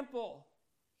example.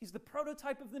 He's the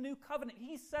prototype of the new covenant.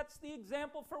 He sets the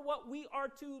example for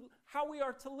how we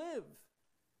are to live.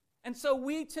 And so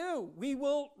we too, we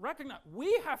will recognize,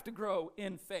 we have to grow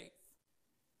in faith.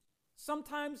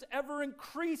 Sometimes ever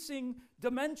increasing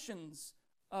dimensions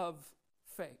of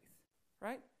faith,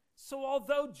 right? So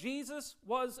although Jesus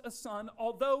was a son,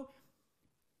 although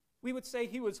we would say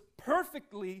he was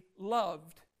perfectly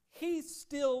loved, he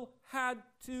still had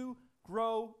to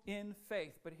grow in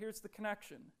faith. But here's the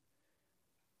connection.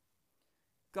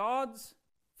 God's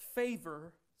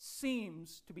favor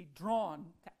seems to be drawn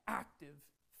to active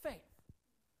faith.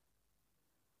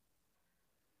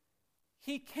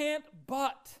 He can't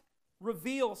but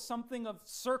reveal something of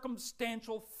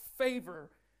circumstantial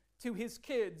favor to his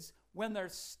kids when they're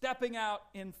stepping out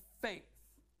in faith,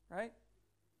 right?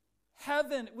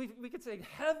 Heaven, we could say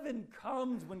heaven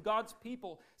comes when God's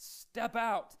people step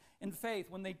out in faith,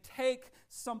 when they take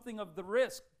something of the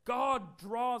risk. God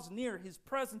draws near. His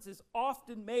presence is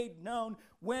often made known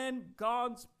when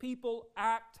God's people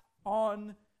act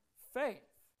on faith.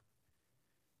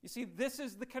 You see, this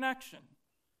is the connection.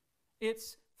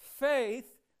 It's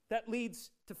faith that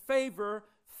leads to favor.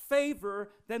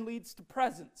 Favor then leads to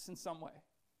presence in some way.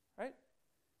 Right?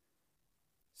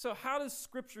 So how does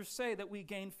Scripture say that we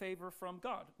gain favor from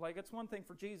God? Like, it's one thing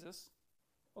for Jesus.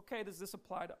 Okay, does this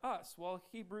apply to us? Well,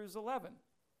 Hebrews 11.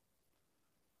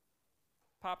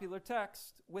 Popular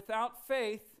text. Without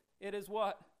faith, it is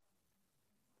what?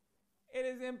 It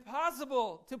is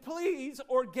impossible to please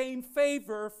or gain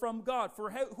favor from God. For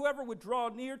whoever would draw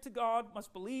near to God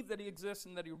must believe that he exists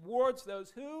and that he rewards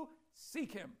those who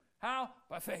seek him. How?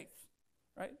 By faith.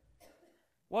 Right?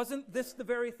 Wasn't this the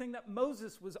very thing that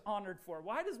Moses was honored for?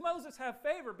 Why does Moses have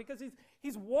favor? Because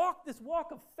he's walked this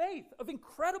walk of faith, of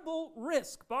incredible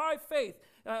risk by faith.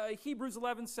 Hebrews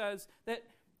 11 says that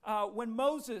when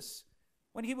Moses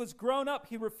When he was grown up,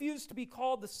 he refused to be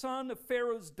called the son of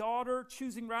Pharaoh's daughter,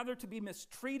 choosing rather to be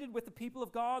mistreated with the people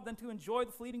of God than to enjoy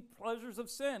the fleeting pleasures of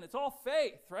sin. It's all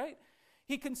faith, right?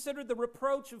 He considered the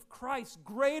reproach of Christ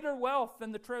greater wealth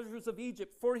than the treasures of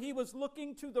Egypt, for he was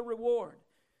looking to the reward.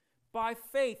 By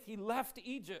faith he left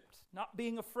Egypt, not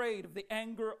being afraid of the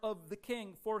anger of the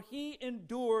king, for he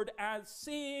endured as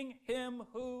seeing him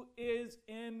who is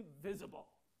invisible.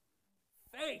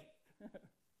 Faith.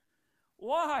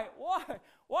 Why?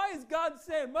 Why is God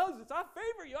saying, Moses, I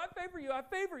favor you, I favor you, I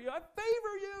favor you, I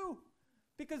favor you?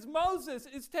 Because Moses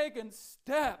is taking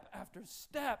step after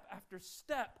step after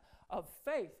step of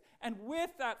faith. And with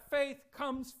that faith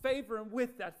comes favor, and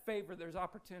with that favor there's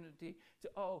opportunity to,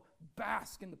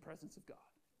 bask in the presence of God.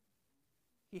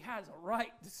 He has a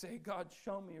right to say, God,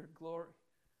 show me your glory.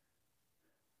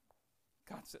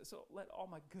 God says, let all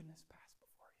my goodness pass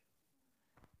before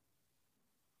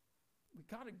you. We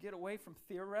got to get away from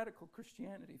theoretical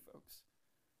Christianity, folks.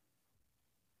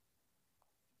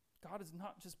 God is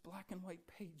not just black and white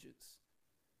pages.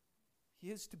 He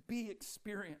is to be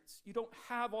experienced. You don't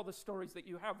have all the stories that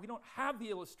you have. We don't have the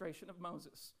illustration of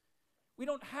Moses. We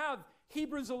don't have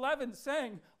Hebrews 11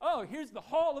 saying, here's the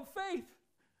hall of faith.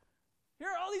 Here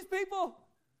are all these people,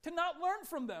 to not learn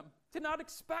from them, to not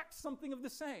expect something of the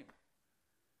same.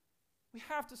 We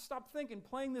have to stop thinking,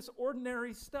 playing this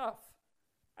ordinary stuff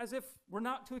as if we're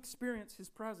not to experience his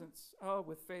presence.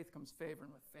 With faith comes favor,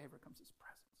 and with favor comes his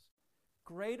presence.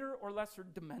 Greater or lesser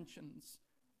dimensions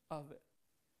of it.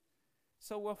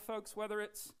 So, folks, whether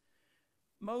it's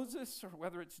Moses or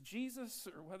whether it's Jesus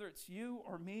or whether it's you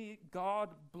or me, God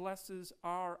blesses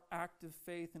our act of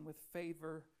faith, and with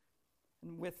favor,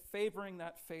 and with favoring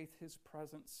that faith, his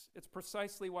presence. It's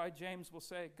precisely why James will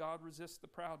say, God resists the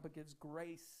proud but gives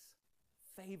grace,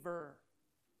 favor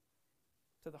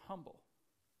to the humble.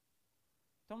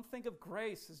 Don't think of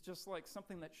grace as just like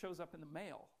something that shows up in the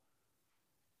mail.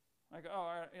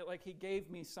 Like he gave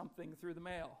me something through the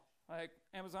mail. Like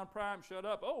Amazon Prime showed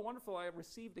up. Oh, wonderful, I have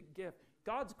received a gift.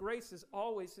 God's grace is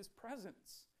always his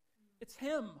presence. It's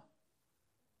him.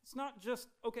 It's not just,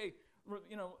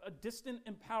 a distant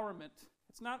empowerment.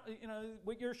 It's not,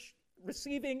 what you're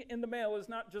receiving in the mail is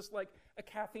not just like a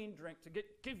caffeine drink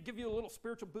to give you a little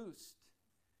spiritual boost.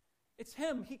 It's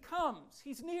him. He comes.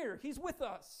 He's near. He's with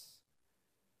us.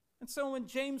 And so when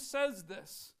James says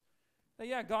this,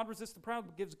 that God resists the proud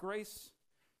but gives grace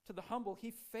to the humble,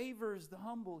 he favors the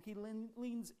humble. He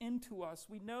leans into us.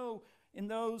 We know in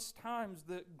those times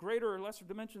the greater or lesser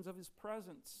dimensions of his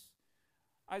presence.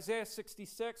 Isaiah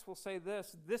 66 will say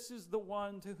this is the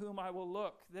one to whom I will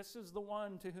look. This is the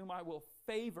one to whom I will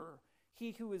favor.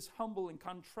 He who is humble and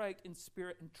contrite in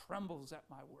spirit and trembles at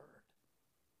my word.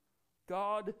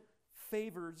 God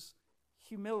favors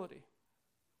humility.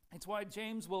 It's why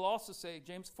James will also say,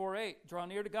 James 4:8, draw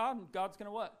near to God and God's going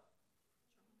to what?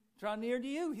 Draw near to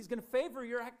you. He's going to favor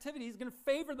your activity. He's going to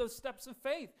favor those steps of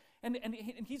faith. And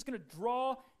he's going to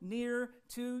draw near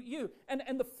to you.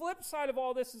 And the flip side of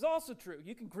all this is also true.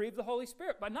 You can grieve the Holy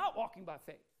Spirit by not walking by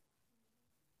faith.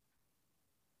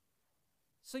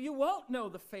 So you won't know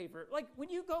the favor. Like when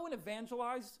you go and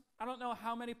evangelize, I don't know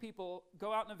how many people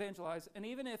go out and evangelize, and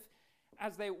even if,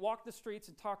 as they walk the streets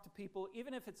and talk to people,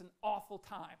 even if it's an awful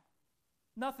time,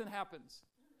 nothing happens.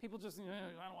 People just,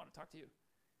 I don't want to talk to you.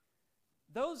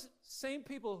 Those same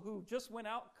people who just went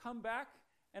out come back,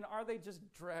 and are they just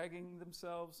dragging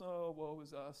themselves? Oh, woe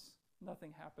is us.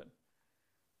 Nothing happened.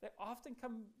 They often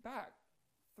come back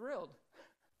thrilled.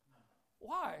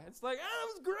 Why? It's like,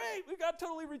 it was great. We got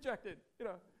totally rejected.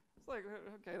 It's like,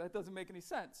 okay, that doesn't make any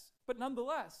sense. But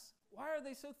nonetheless, why are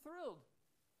they so thrilled?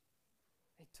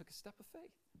 They took a step of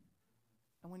faith.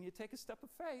 And when you take a step of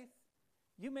faith,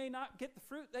 you may not get the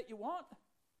fruit that you want,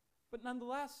 but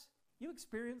nonetheless, you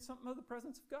experience something of the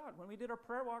presence of God. When we did our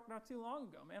prayer walk not too long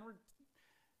ago, man, we're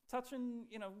touching,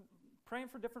 praying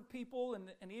for different people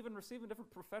and even receiving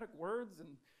different prophetic words, and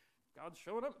God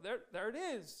showed up. There it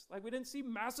is. Like we didn't see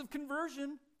massive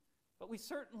conversion, but we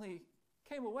certainly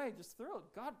came away just thrilled.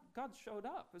 God showed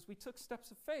up. As we took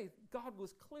steps of faith, God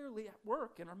was clearly at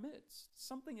work in our midst.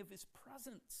 Something of his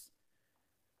presence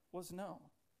was known.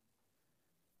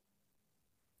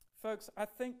 Folks, I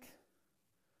think,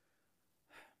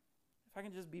 if I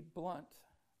can just be blunt,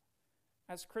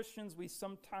 as Christians, we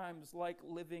sometimes like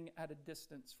living at a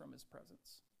distance from his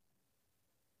presence.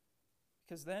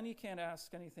 Because then he can't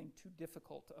ask anything too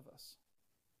difficult of us.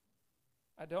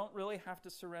 I don't really have to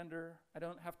surrender. I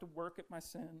don't have to work at my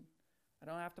sin. I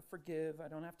don't have to forgive. I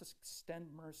don't have to extend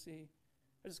mercy.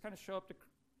 I just kind of show up to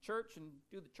church and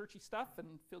do the churchy stuff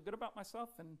and feel good about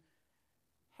myself and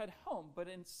head home. But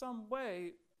in some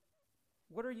way,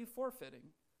 what are you forfeiting?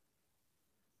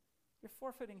 you're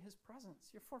forfeiting his presence.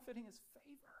 You're forfeiting his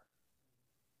favor.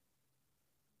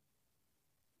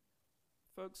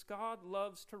 Folks, God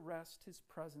loves to rest his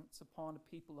presence upon a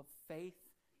people of faith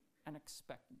and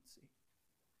expectancy.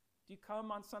 Do you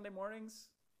come on Sunday mornings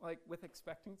like with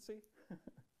expectancy?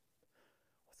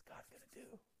 What's God going to do?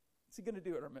 What's he going to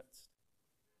do in our midst?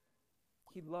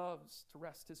 He loves to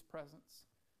rest his presence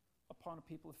upon a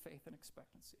people of faith and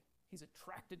expectancy. He's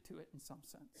attracted to it in some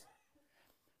sense.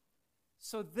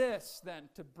 So this, then,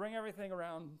 to bring everything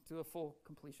around to a full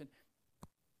completion,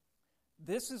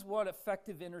 this is what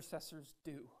effective intercessors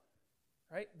do,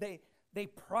 right? They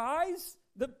prize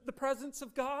the presence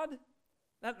of God.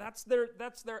 That's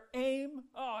their aim.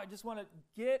 Oh, I just want to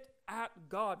get at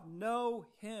God, know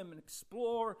him, and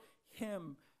explore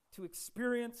him, to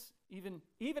experience, even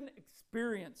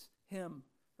experience him,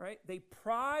 right? They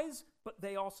prize, but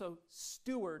they also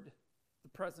steward the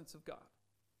presence of God.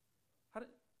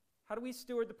 How do we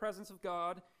steward the presence of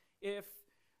God if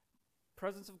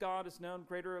presence of God is known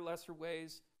greater or lesser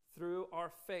ways through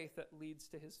our faith that leads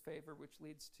to his favor, which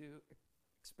leads to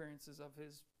experiences of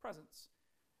his presence?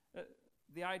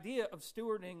 The idea of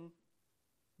stewarding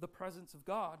the presence of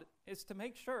God is to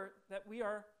make sure that we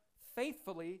are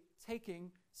faithfully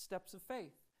taking steps of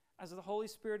faith. As the Holy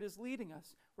Spirit is leading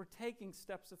us, we're taking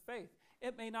steps of faith.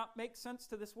 It may not make sense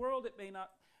to this world. It may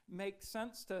not make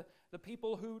sense to the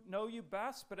people who know you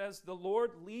best, but as the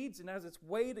Lord leads and as it's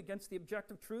weighed against the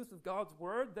objective truth of God's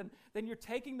word, then you're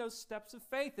taking those steps of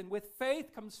faith. And with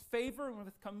faith comes favor, and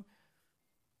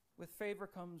with favor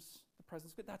comes the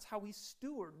presence of God. That's how we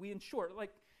steward. We ensure,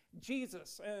 like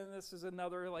Jesus, and this is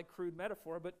another crude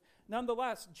metaphor, but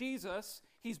nonetheless, Jesus,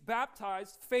 he's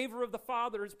baptized, favor of the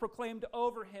Father is proclaimed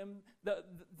over him,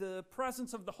 the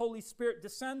presence of the Holy Spirit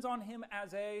descends on him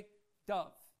as a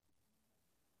dove.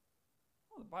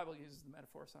 Well, the Bible uses the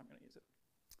metaphor, so I'm going to use it.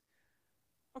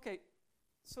 Okay,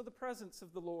 so the presence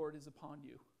of the Lord is upon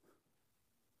you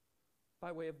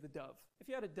by way of the dove. If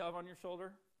you had a dove on your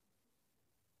shoulder,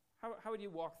 how would you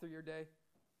walk through your day?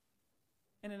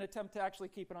 In an attempt to actually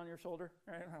keep it on your shoulder?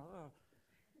 Right?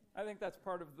 I think that's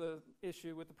part of the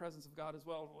issue with the presence of God as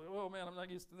well. Oh man, I'm not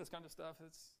used to this kind of stuff.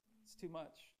 It's too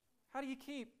much. How do you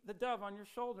keep the dove on your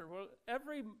shoulder? Well,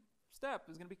 every step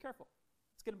is going to be careful.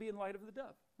 It's going to be in light of the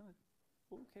dove.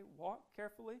 Okay, walk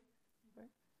carefully. Okay?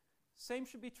 Same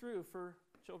should be true for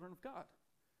children of God.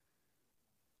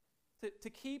 To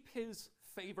keep his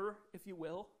favor, if you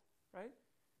will, right?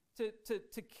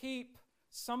 To keep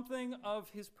something of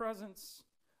his presence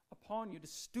upon you, to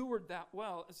steward that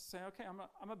well, is to say, okay, I'm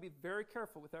going to be very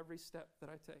careful with every step that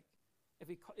I take.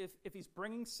 If he's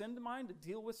bringing sin to mind to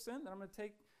deal with sin, then I'm going to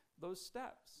take those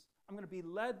steps. I'm going to be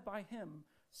led by him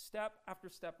step after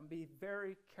step and be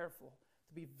very careful,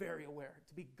 to be very aware,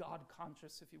 to be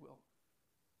God-conscious, if you will,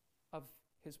 of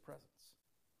his presence.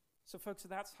 So folks,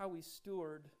 that's how we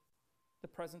steward the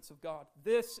presence of God.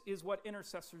 This is what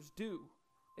intercessors do.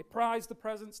 They prize the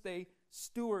presence, they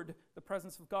steward the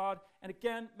presence of God. And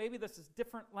again, maybe this is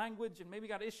different language, and maybe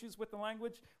got issues with the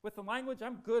language. With the language,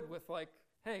 I'm good with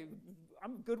hey,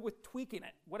 I'm good with tweaking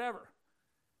it, whatever.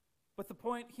 But the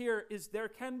point here is there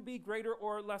can be greater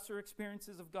or lesser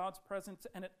experiences of God's presence,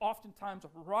 and it oftentimes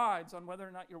rides on whether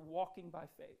or not you're walking by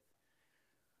faith.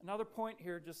 Another point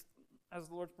here, just as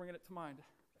the Lord's bringing it to mind.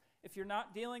 If you're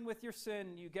not dealing with your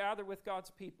sin, you gather with God's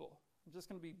people. I'm just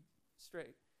going to be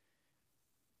straight.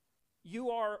 You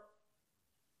are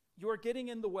getting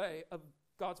in the way of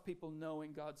God's people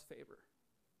knowing God's favor.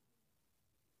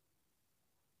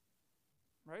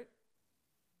 Right?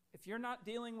 If you're not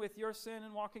dealing with your sin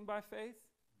and walking by faith,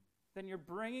 then you're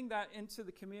bringing that into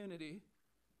the community,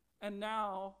 and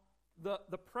now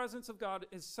the presence of God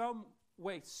is some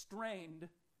way strained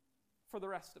for the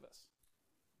rest of us.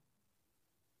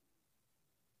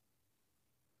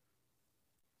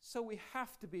 So we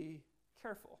have to be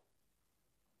careful.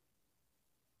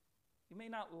 You may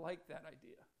not like that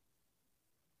idea,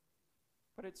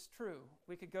 but it's true.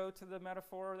 We could go to the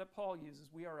metaphor that Paul uses.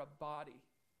 We are a body.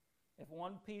 If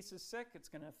one piece is sick, it's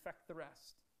going to affect the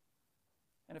rest.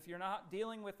 And if you're not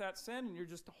dealing with that sin and you're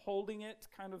just holding it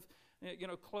kind of,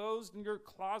 closed in your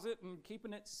closet and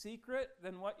keeping it secret,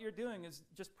 then what you're doing is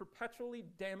just perpetually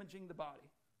damaging the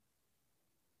body.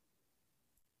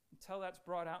 Until that's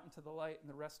brought out into the light and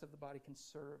the rest of the body can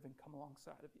serve and come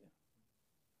alongside of you.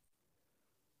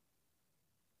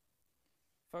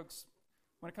 Folks,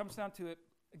 when it comes down to it,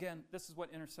 again, this is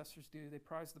what intercessors do. They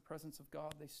prize the presence of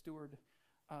God. They steward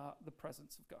the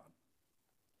presence of God.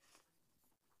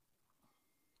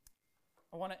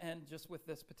 I want to end just with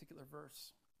this particular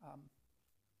verse.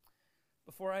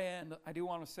 Before I end, I do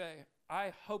want to say,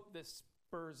 I hope this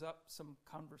spurs up some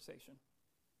conversation.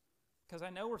 because I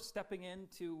know we're stepping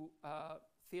into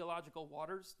theological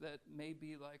waters that may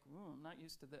be like, I'm not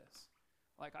used to this.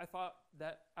 Like, I thought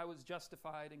that I was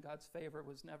justified and God's favor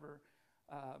was never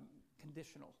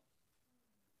conditional.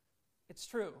 It's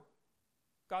true.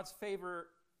 God's favor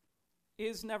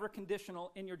is never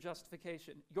conditional in your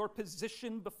justification. Your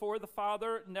position before the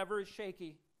Father never is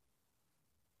shaky.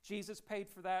 Jesus paid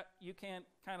for that. You can't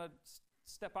kind of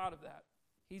step out of that.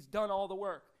 He's done all the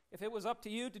work. If it was up to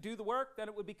you to do the work, then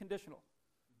it would be conditional.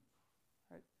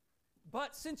 Right?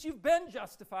 But since you've been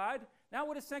justified, now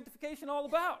what is sanctification all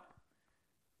about?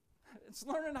 It's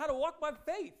learning how to walk by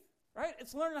faith, right?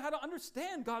 It's learning how to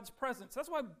understand God's presence. That's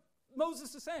why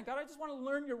Moses is saying, God, I just want to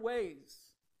learn your ways.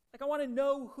 Like, I want to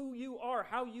know who you are,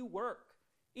 how you work,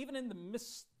 even in the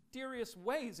mysterious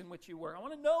ways in which you work. I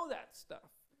want to know that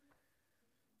stuff.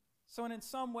 So, and in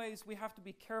some ways, we have to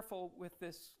be careful with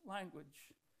this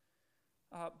language,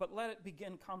 but let it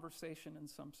begin conversation in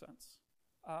some sense.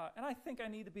 And I think I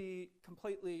need to be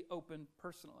completely open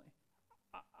personally.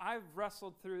 I've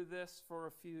wrestled through this for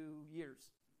a few years.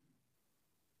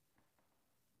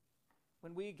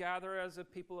 When we gather as a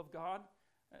people of God,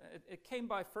 it came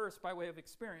by way of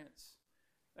experience.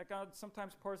 That God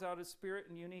sometimes pours out his Spirit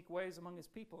in unique ways among his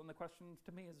people, and the question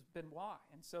to me has been why.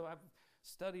 And so I've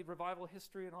studied revival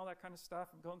history and all that kind of stuff.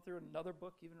 I'm going through another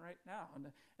book even right now.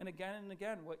 And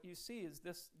again, what you see is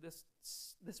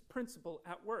this principle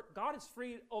at work. God is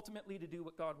free ultimately to do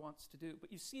what God wants to do,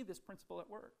 but you see this principle at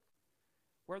work.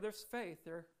 Where there's faith,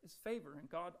 there is favor, and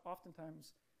God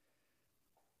oftentimes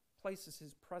places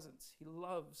his presence. He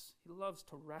loves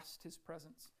to rest his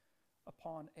presence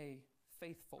upon a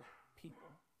faithful people.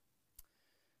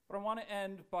 But I want to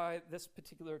end by this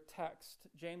particular text.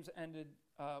 James ended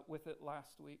with it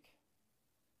last week.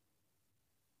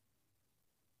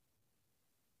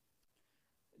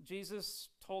 Jesus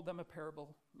told them a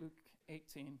parable, Luke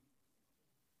 18.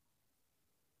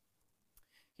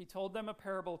 He told them a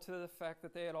parable to the effect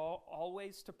that they had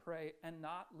always to pray and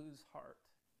not lose heart.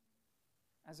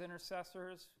 As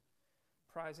intercessors,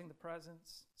 prizing the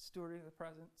presence, stewarding the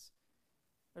presence,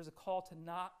 there's a call to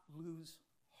not lose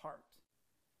heart.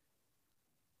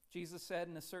 Jesus said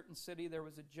in a certain city there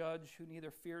was a judge who neither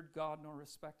feared God nor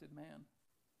respected man.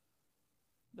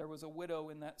 There was a widow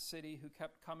in that city who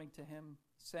kept coming to him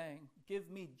saying,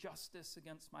 "Give me justice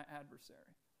against my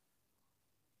adversary."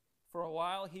 For a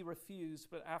while he refused,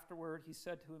 but afterward he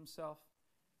said to himself,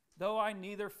 "Though I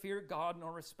neither fear God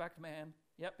nor respect man,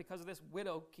 yet because this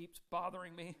widow keeps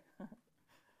bothering me,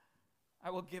 I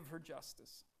will give her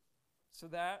justice, so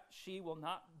that she will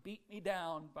not beat me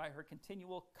down by her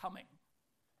continual coming."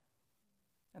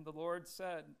 And the Lord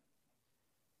said,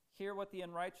 "Hear what the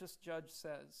unrighteous judge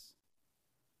says.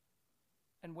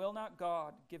 And will not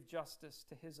God give justice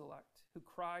to his elect, who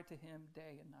cry to him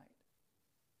day and night?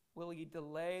 Will he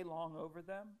delay long over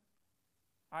them?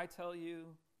 I tell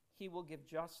you, he will give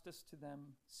justice to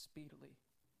them speedily.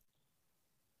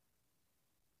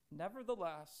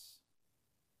 Nevertheless,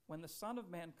 when the Son of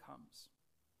Man comes,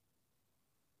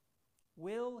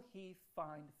 will he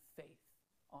find faith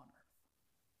on earth?"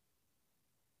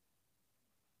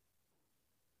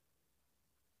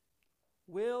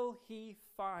 Will he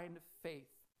find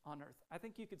faith on earth? I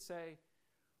think you could say,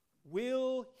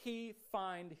 will he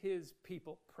find his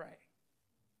people praying?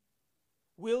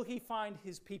 Will he find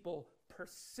his people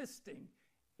persisting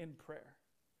in prayer?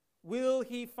 Will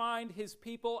he find his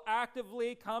people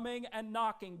actively coming and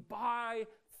knocking by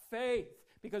faith?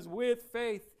 Because with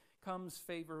faith comes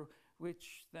favor,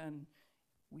 which then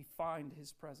we find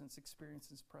his presence, experience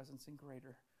his presence in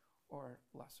greater or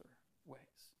lesser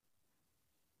ways.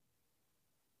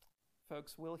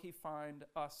 Folks, will he find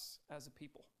us as a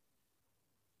people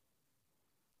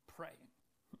praying?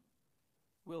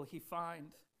 Will he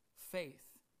find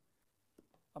faith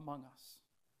among us?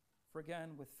 For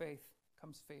again, with faith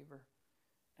comes favor,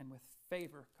 and with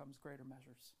favor comes greater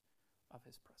measures of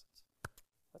his presence.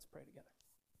 Let's pray together.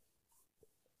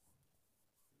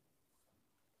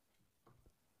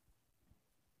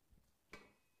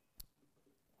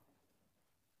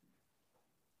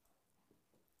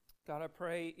 God, I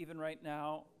pray even right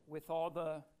now with all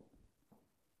the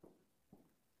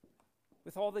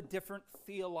different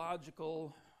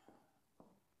theological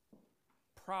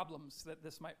problems that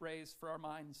this might raise for our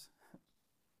minds.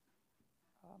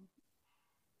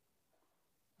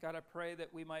 God, I pray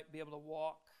that we might be able to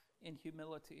walk in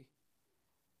humility,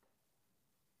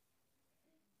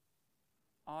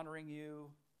 honoring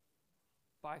you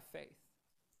by faith.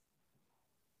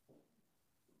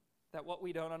 That what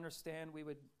we don't understand, we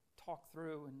would talk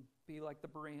through and be like the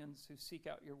Bereans who seek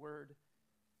out your word.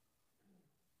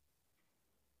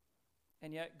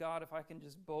 And yet, God, if I can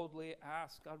just boldly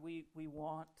ask, God, we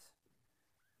want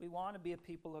to be a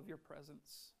people of your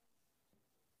presence.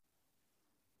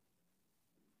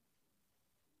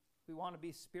 We want to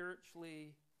be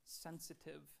spiritually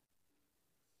sensitive.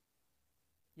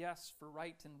 Yes, for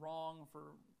right and wrong,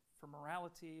 for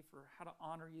morality, for how to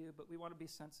honor you, but we want to be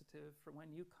sensitive for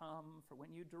when you come, for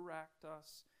when you direct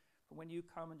us, for when you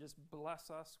come and just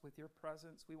bless us with your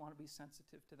presence. We want to be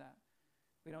sensitive to that.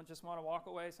 We don't just want to walk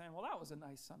away saying, well, that was a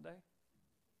nice Sunday.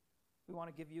 We want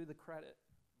to give you the credit.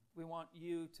 We want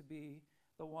you to be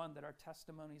the one that our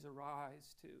testimonies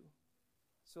arise to.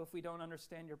 So if we don't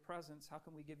understand your presence, how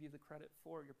can we give you the credit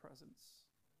for your presence?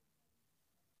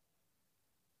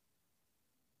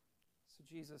 So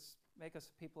Jesus, make us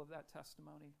a people of that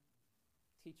testimony.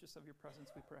 Teach us of your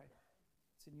presence, we pray.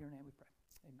 It's in your name we pray.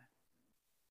 Amen.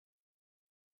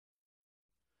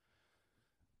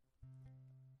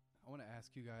 I want to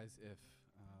ask you guys if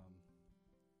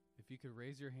you could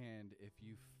raise your hand if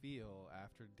you feel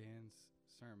after Dan's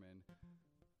sermon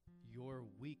your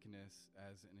weakness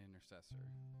as an intercessor.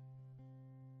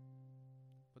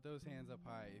 Put those hands up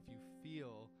high if you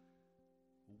feel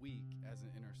weak as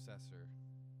an intercessor.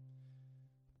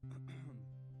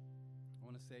 I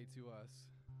want to say to us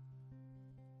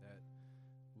that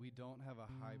we don't have a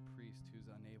high priest who's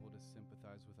unable to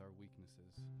sympathize with our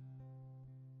weaknesses.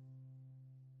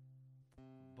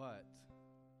 But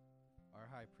our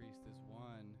high priest is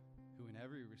one who in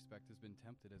every respect has been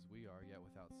tempted as we are, yet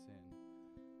without sin.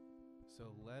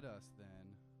 So let us then,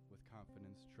 with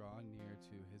confidence, draw near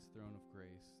to his throne of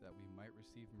grace, that we might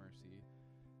receive mercy,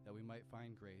 that we might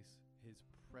find grace, his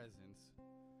presence,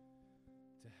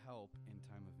 to help in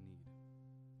time of need.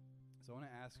 So I want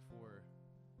to ask for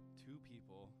two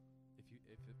people.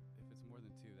 If it's more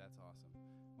than two, that's awesome.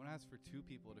 I want to ask for two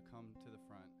people to come to the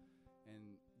front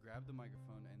and grab the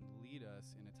microphone and lead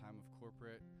us in a time of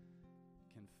corporate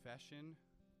confession,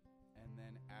 and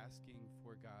then asking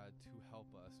for God to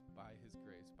help us by his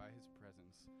grace, by his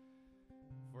presence,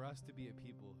 for us to be a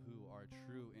people who are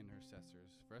true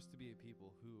intercessors, for us to be a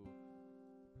people who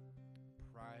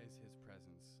prize his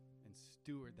presence and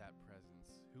steward that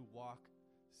presence, who walk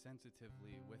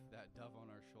sensitively with that dove on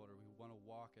our shoulder. We want to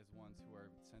walk as ones who are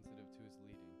sensitive to his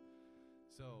leading.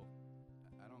 So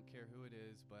I don't care who it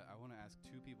is, but I want to ask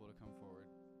two people to come forward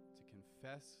to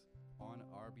confess on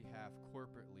our behalf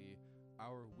corporately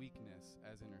our weakness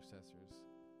as intercessors,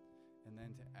 and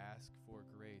then to ask for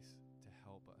grace to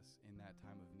help us in that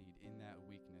time of need, in that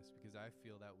weakness, because I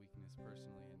feel that weakness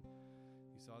personally, and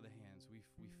you saw the hands. We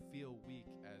feel weak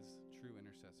as true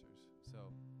intercessors. So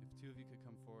if two of you could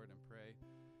come forward and pray,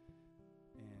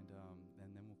 and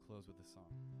then we'll close with a song.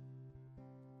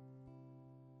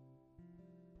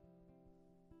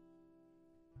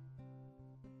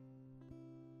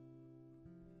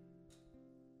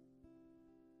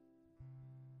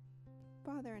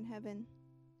 Father in heaven,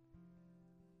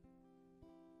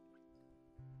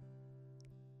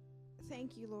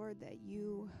 thank you, Lord, that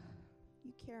you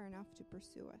care enough to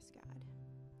pursue us, God.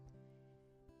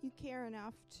 You care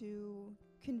enough to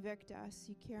convict us.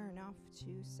 You care enough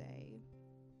to say,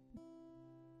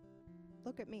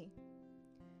 look at me.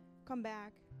 Come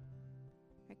back.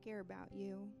 I care about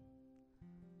you.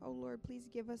 Oh, Lord, please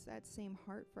give us that same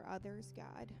heart for others,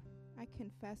 God. I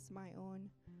confess my own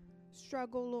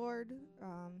struggle, Lord,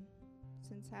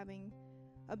 since having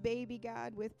a baby,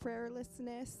 God, with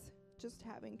prayerlessness, just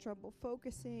having trouble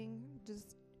focusing,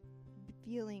 just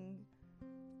feeling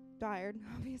tired,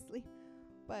 obviously.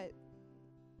 But,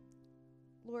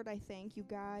 Lord, I thank you,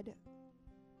 God,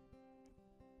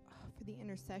 for the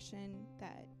intercession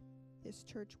that this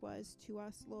church was to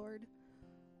us, Lord,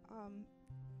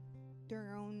 during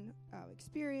our own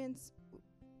experience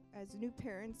as new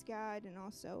parents, God, and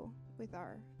also with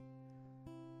our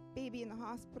baby in the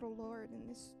hospital, Lord, and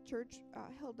this church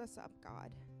held us up,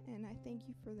 God, and I thank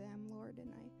you for them, Lord,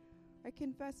 and I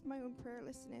confess my own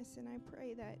prayerlessness, and I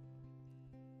pray that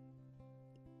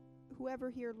whoever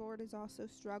here, Lord, is also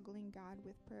struggling, God,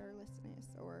 with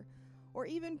prayerlessness, or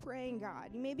even praying,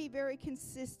 God, you may be very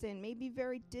consistent, maybe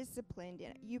very disciplined,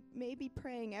 and you may be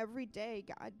praying every day,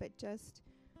 God, but just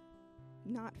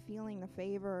not feeling the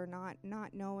favor, or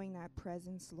not knowing that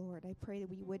presence, Lord. I pray that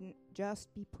we wouldn't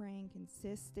just be praying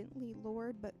consistently,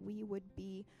 Lord, but we would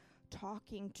be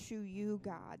talking to you,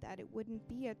 God, that it wouldn't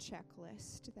be a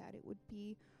checklist, that it would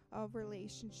be a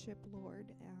relationship, Lord.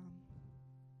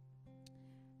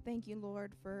 Thank you,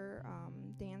 Lord, for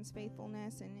Dan's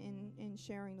faithfulness and in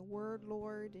sharing the word,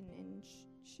 Lord, and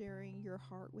sharing your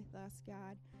heart with us,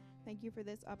 God. Thank you for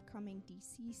this upcoming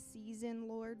DC season,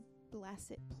 Lord.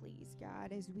 Bless it, please,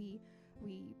 God, as we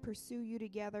we pursue you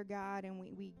together, God, and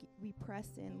we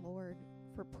press in, Lord,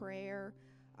 for prayer,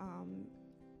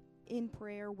 in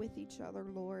prayer with each other,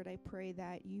 Lord. I pray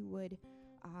that you would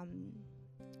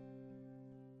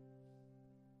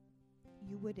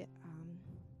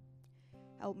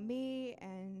help me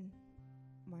and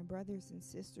my brothers and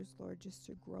sisters, Lord, just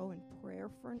to grow in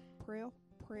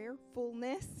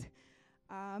prayerfulness,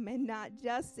 and not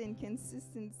just in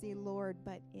consistency, Lord,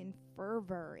 but in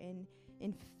fervor, in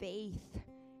faith,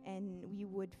 and we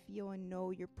would feel and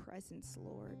know your presence,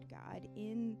 Lord God,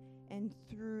 in and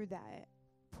through that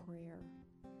prayer.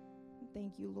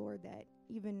 Thank you, Lord, that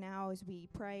even now as we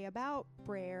pray about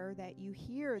prayer, that you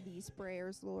hear these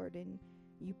prayers, Lord, and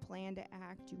you plan to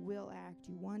act, you will act,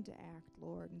 you want to act,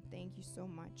 Lord. And thank you so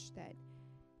much that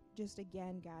just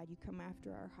again, God, you come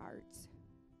after our hearts.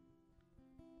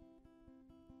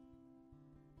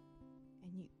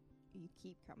 And you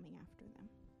keep coming after them.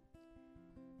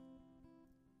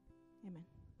 Amen.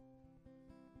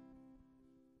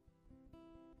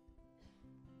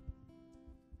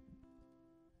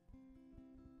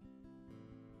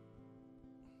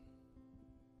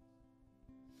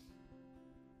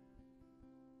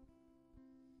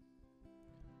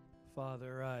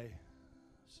 Father, I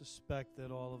suspect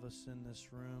that all of us in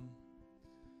this room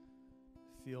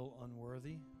feel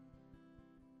unworthy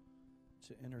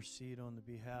to intercede on the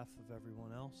behalf of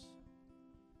everyone else,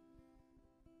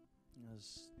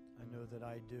 as I know that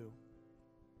I do.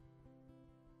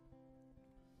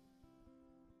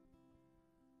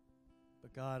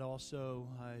 But God, also,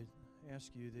 I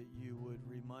ask you that you would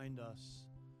remind us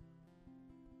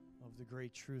of the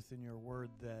great truth in your word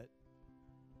that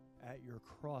at your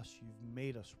cross you've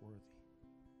made us worthy.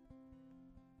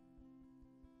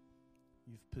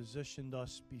 You've positioned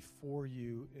us before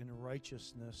you in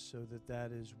righteousness so that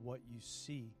that is what you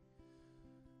see,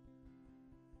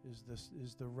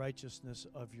 is the righteousness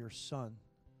of your Son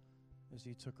as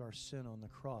he took our sin on the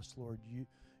cross. Lord,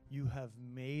 you have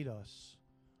made us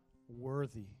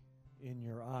worthy in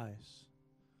your eyes.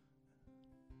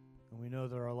 And we know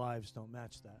that our lives don't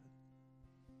match that.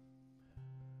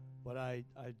 But I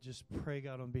just pray,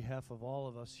 God, on behalf of all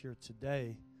of us here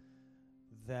today,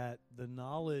 that the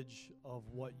knowledge of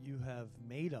what you have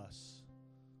made us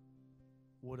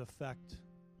would affect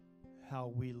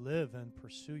how we live and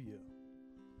pursue you.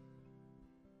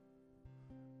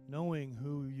 Knowing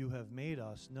who you have made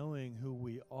us, knowing who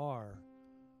we are,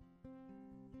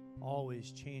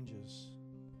 always changes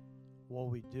what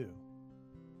we do.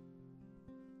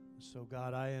 So,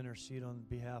 God, I intercede on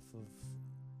behalf of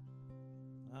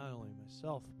not only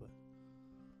myself, but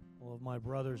all of my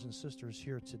brothers and sisters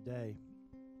here today.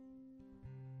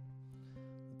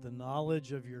 The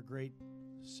knowledge of your great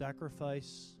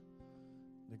sacrifice,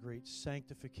 the great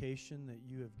sanctification that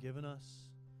you have given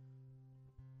us,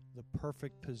 the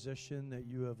perfect position that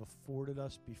you have afforded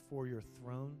us before your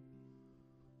throne,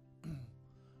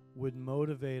 would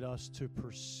motivate us to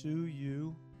pursue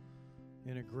you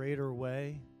in a greater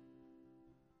way,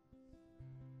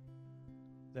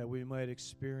 that we might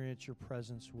experience your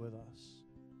presence with us.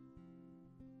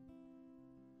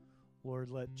 Lord,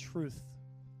 let truth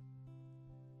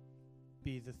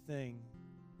be the thing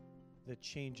that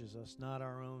changes us, not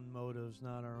our own motives,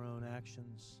 not our own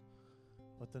actions,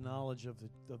 but the knowledge of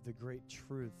the great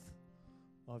truth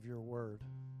of your word.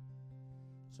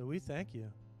 So we thank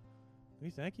you. We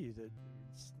thank you that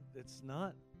it's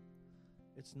not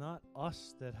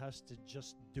us that has to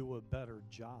just do a better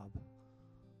job.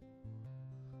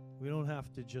 We don't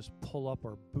have to just pull up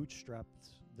our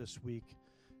bootstraps this week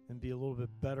and be a little bit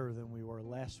better than we were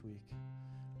last week.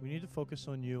 We need to focus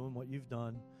on you and what you've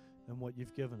done and what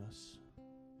you've given us.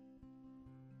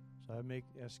 So I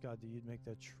ask God that you'd make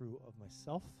that true of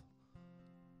myself,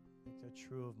 make that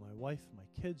true of my wife, my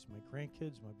kids, my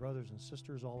grandkids, my brothers and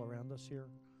sisters all around us here,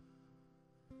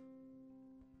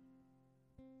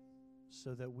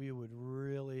 so that we would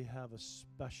really have a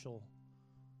special,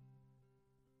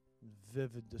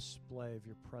 vivid display of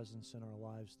your presence in our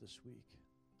lives this week.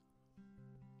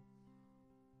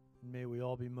 And may we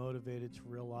all be motivated to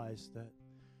realize that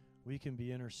we can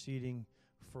be interceding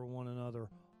for one another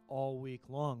all week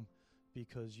long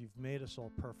because you've made us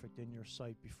all perfect in your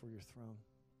sight before your throne.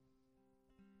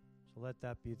 So let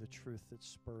that be the truth that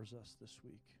spurs us this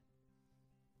week.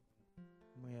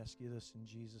 And we ask you this in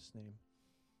Jesus' name.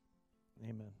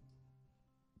 Amen.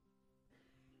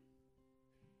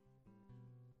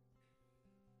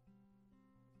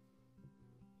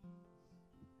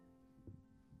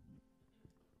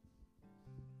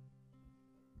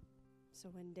 So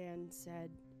when Dan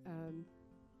said,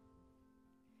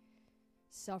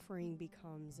 suffering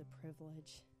becomes a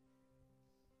privilege,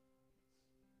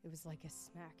 It was like a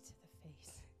smack to the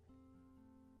face.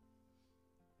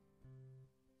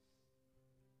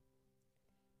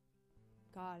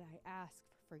 God, I ask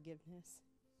for forgiveness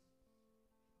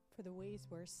for the ways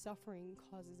where suffering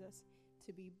causes us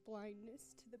to be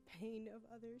blindness to the pain of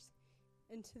others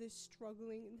and to the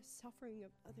struggling and the suffering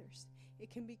of others.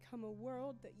 It can become a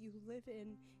world that you live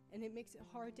in, and it makes it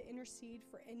hard to intercede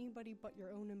for anybody but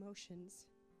your own emotions.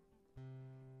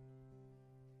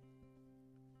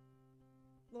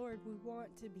 Lord, we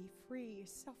want to be free.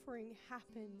 Suffering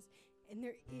happens, and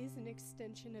there is an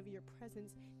extension of your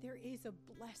presence. There is a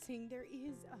blessing. There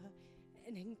is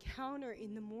an encounter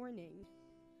in the morning.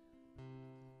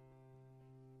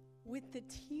 With the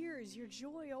tears, your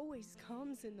joy always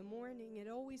comes in the morning. It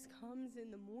always comes in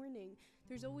the morning.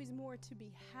 There's always more to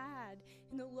be had.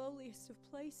 In the lowliest of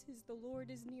places, the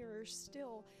Lord is nearer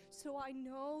still. So I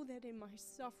know that in my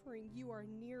suffering, you are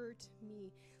nearer to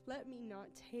me. Let me not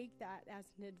take that as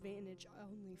an advantage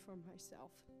only for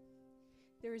myself.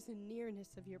 There is a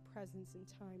nearness of your presence in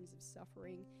times of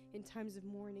suffering, in times of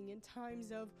mourning, in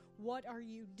times of what are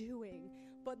you doing?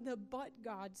 But the but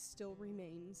God still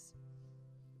remains.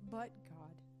 But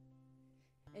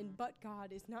God. And but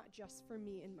God is not just for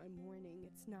me in my mourning.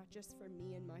 It's not just for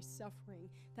me in my suffering.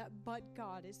 That but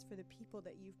God is for the people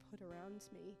that you've put around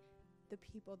me, the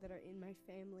people that are in my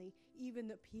family, even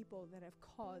the people that have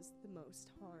caused the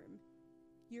most harm.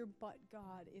 Your but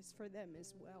God is for them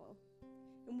as well.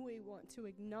 And we want to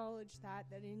acknowledge that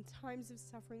in times of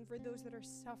suffering, for those that are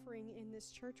suffering in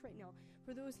this church right now,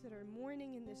 for those that are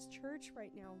mourning in this church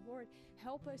right now, Lord,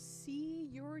 help us see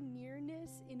your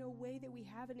nearness in a way that we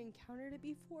haven't encountered it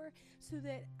before, so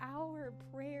that our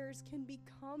prayers can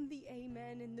become the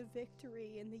amen and the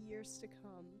victory in the years to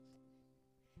come.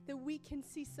 That we can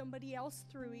see somebody else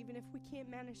through, even if we can't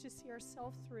manage to see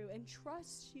ourselves through, and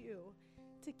trust you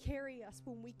to carry us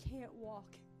when we can't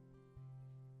walk.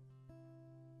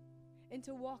 And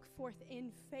to walk forth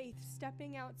in faith,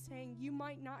 stepping out saying, you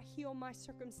might not heal my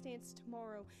circumstance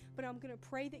tomorrow, but I'm going to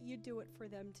pray that you do it for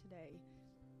them today.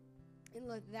 And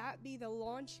let that be the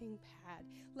launching pad.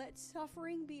 Let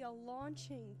suffering be a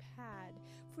launching pad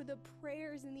for the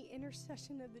prayers and the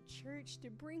intercession of the church to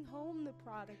bring home the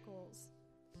prodigals.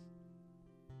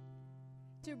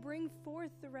 To bring forth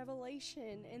the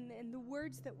revelation and the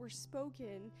words that were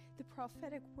spoken, the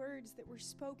prophetic words that were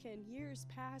spoken years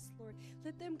past, Lord.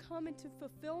 Let them come into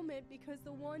fulfillment, because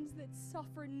the ones that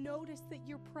suffer notice that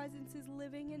your presence is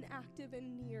living and active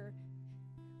and near.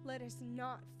 Let us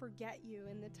not forget you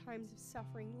in the times of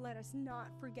suffering. Let us not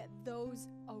forget those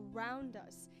around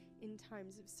us in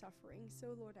times of suffering.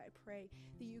 So, Lord, I pray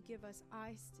that you give us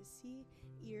eyes to see,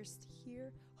 ears to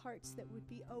hear, hearts that would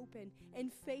be open,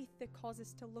 and faith that causes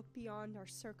us to look beyond our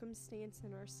circumstance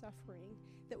and our suffering,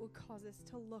 that would cause us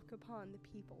to look upon the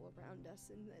people around us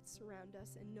and that surround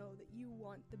us and know that you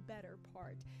want the better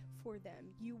part for them.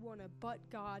 You want a but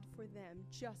God for them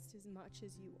just as much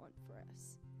as you want for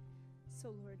us.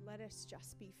 So, Lord, let us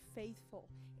just be faithful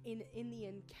in the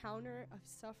encounter of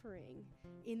suffering,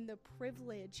 in the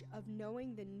privilege of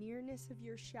knowing the nearness of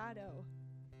your shadow,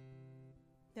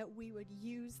 that we would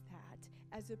use that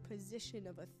as a position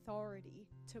of authority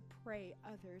to pray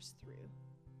others through.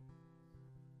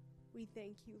 We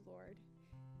thank you, Lord.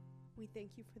 We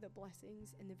thank you for the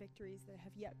blessings and the victories that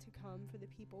have yet to come for the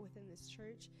people within this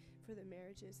church, for the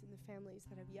marriages and the families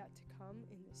that have yet to come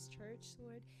in this church,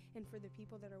 Lord, and for the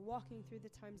people that are walking through the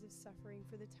times of suffering,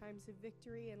 for the times of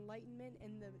victory, enlightenment,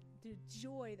 and the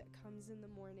joy that comes in the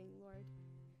morning, Lord.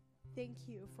 Thank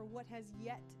you for what has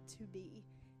yet to be.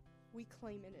 We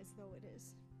claim it as though it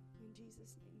is. In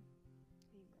Jesus' name,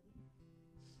 amen.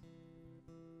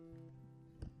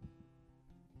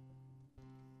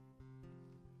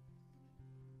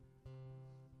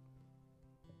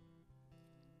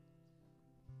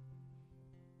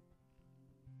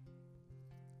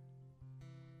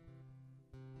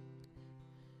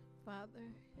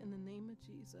 Father, in the name of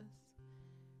Jesus,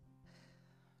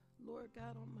 Lord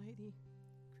God Almighty,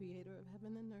 creator of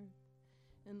heaven and earth,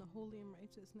 in the holy and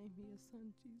righteous name of your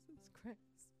Son, Jesus Christ.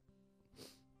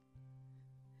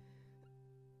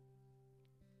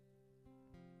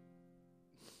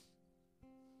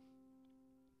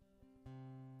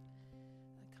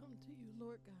 I come to you,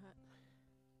 Lord God,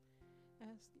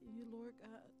 asking you, Lord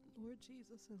God, Lord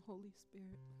Jesus and Holy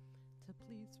Spirit, to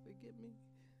please forgive me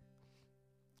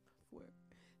for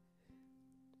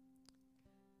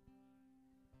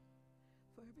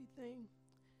everything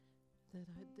that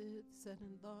I did, said,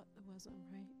 and thought that wasn't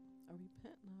right. I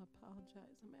repent and I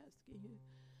apologize. I'm asking you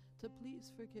to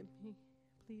please forgive me.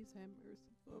 Please have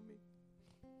mercy for me.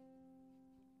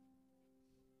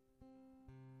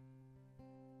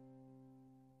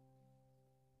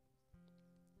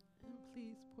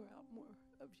 please pour out more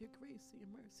of your grace and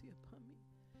your mercy upon me.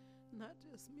 Not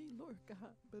just me, Lord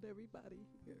God, but everybody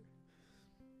here.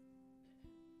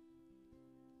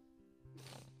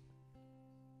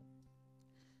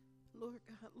 Lord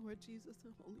God, Lord Jesus,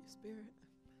 and Holy Spirit,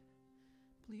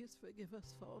 please forgive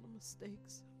us for all the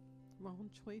mistakes, wrong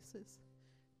choices,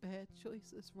 bad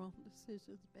choices, wrong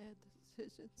decisions, bad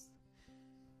attitudes,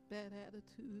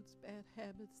 bad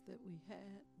habits that we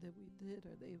had, that we did,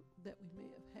 or that we may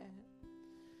have had.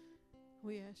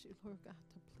 We ask you, Lord God,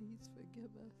 to please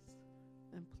forgive us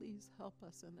and please help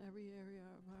us in every area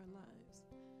of our lives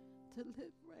to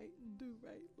live right and do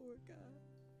right, Lord God.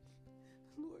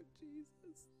 Lord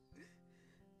Jesus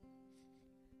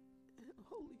and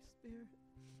Holy Spirit,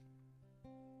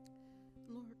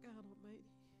 Lord God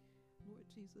Almighty, Lord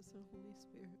Jesus and Holy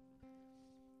Spirit,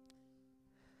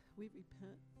 we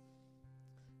repent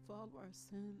for all of our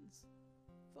sins,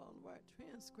 for all of our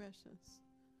transgressions,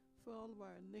 for all of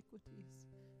our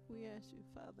iniquities. We ask you,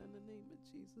 Father, in the name of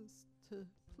Jesus, to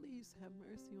please have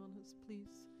mercy on us.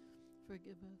 Please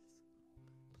forgive us.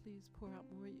 Please pour out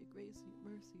more of your grace and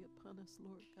your mercy upon us,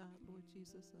 Lord God, Lord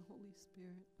Jesus and Holy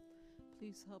Spirit.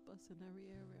 Please help us in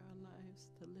every area of our lives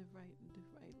to live right and do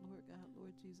right, Lord God,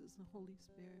 Lord Jesus and Holy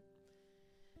Spirit.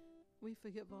 We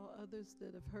forgive all others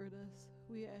that have hurt us.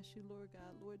 We ask you, Lord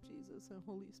God, Lord Jesus and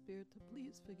Holy Spirit, to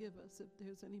please forgive us if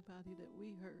there's anybody that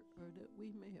we hurt or that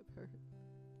we may have hurt.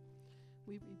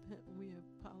 We repent and we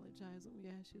apologize, and we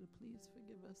ask you to please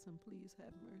forgive us and please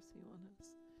have mercy on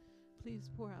us. Please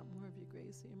pour out more of your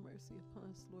grace and your mercy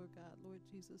upon us, Lord God, Lord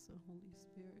Jesus and Holy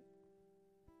Spirit.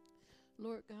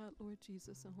 Lord God, Lord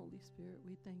Jesus and Holy Spirit,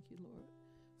 we thank you, Lord,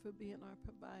 for being our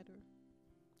provider,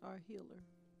 our healer,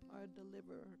 our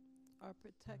deliverer, our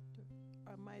protector,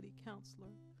 our mighty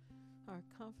counselor, our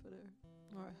comforter,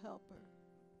 our helper.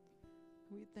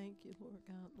 We thank you, Lord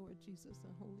God, Lord Jesus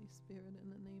and Holy Spirit, in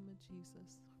the name of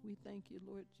Jesus. We thank you,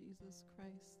 Lord Jesus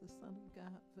Christ, the Son of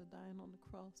God, for dying on the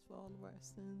cross for all of our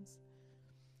sins.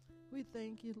 We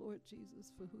thank you, Lord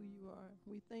Jesus, for who you are.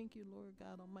 We thank you, Lord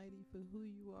God Almighty, for who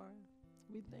you are.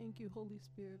 We thank you, Holy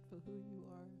Spirit, for who you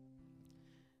are.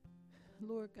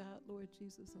 Lord God, Lord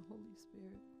Jesus and Holy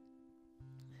Spirit,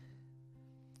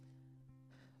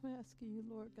 I'm asking you,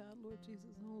 Lord God, Lord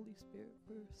Jesus and Holy Spirit,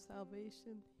 for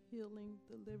salvation, healing,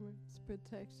 deliverance,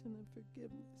 protection, and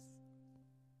forgiveness.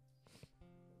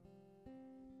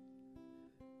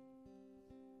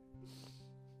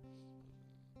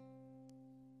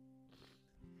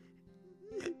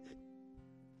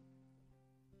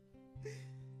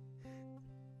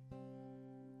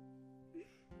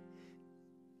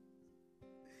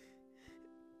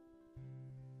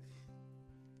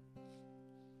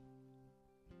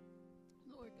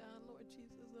 Lord God, Lord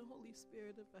Jesus and Holy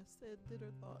Spirit, if I said, did, or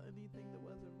thought anything that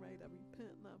wasn't right, I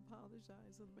repent and I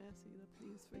apologize. I'm asking you to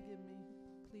please forgive me.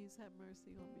 Please have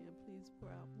mercy on me, and please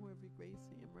pour out more of your grace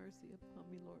and your mercy upon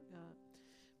me, Lord God.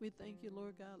 We thank you,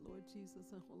 Lord God, Lord Jesus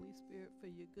and Holy Spirit, for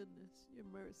your goodness, your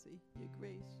mercy, your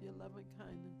grace, your loving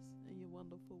kindness, and your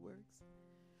wonderful works.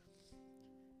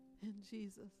 In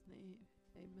Jesus' name,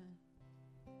 amen.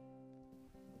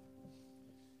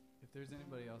 If there's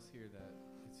anybody else here that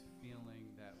is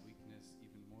feeling that weakness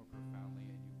even more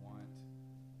profoundly and you want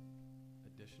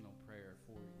additional prayer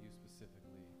for you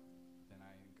specifically, then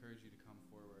I encourage you to come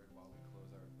forward while we close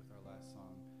with our last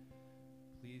song.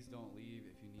 Please don't leave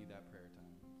if you need that prayer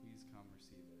time. Please come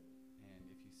receive it. And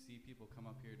if you see people come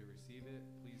up here to receive it,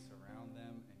 please surround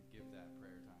them and give that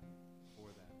prayer time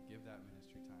for them. Give that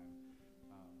ministry time.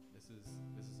 This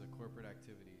is a corporate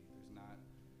activity. There's not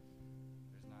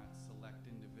select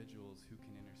individuals who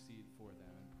can intercede for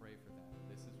them and pray for them.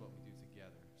 This is what we do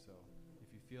together. So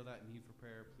if you feel that need for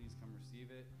prayer, please come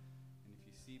receive it. And if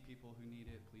you see people who need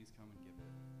it, please come and give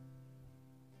it.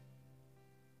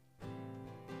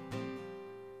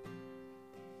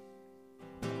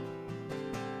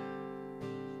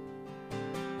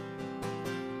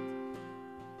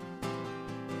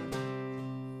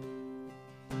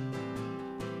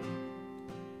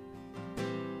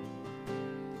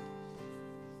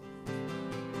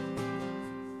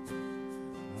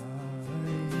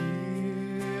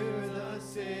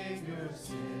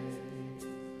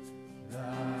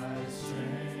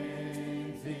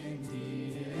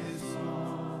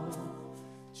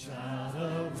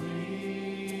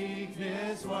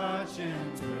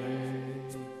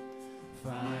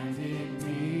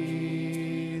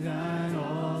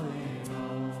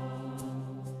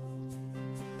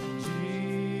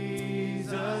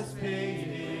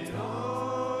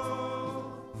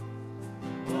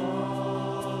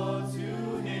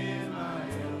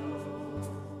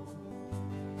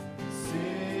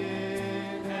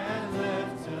 Sin had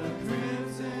left a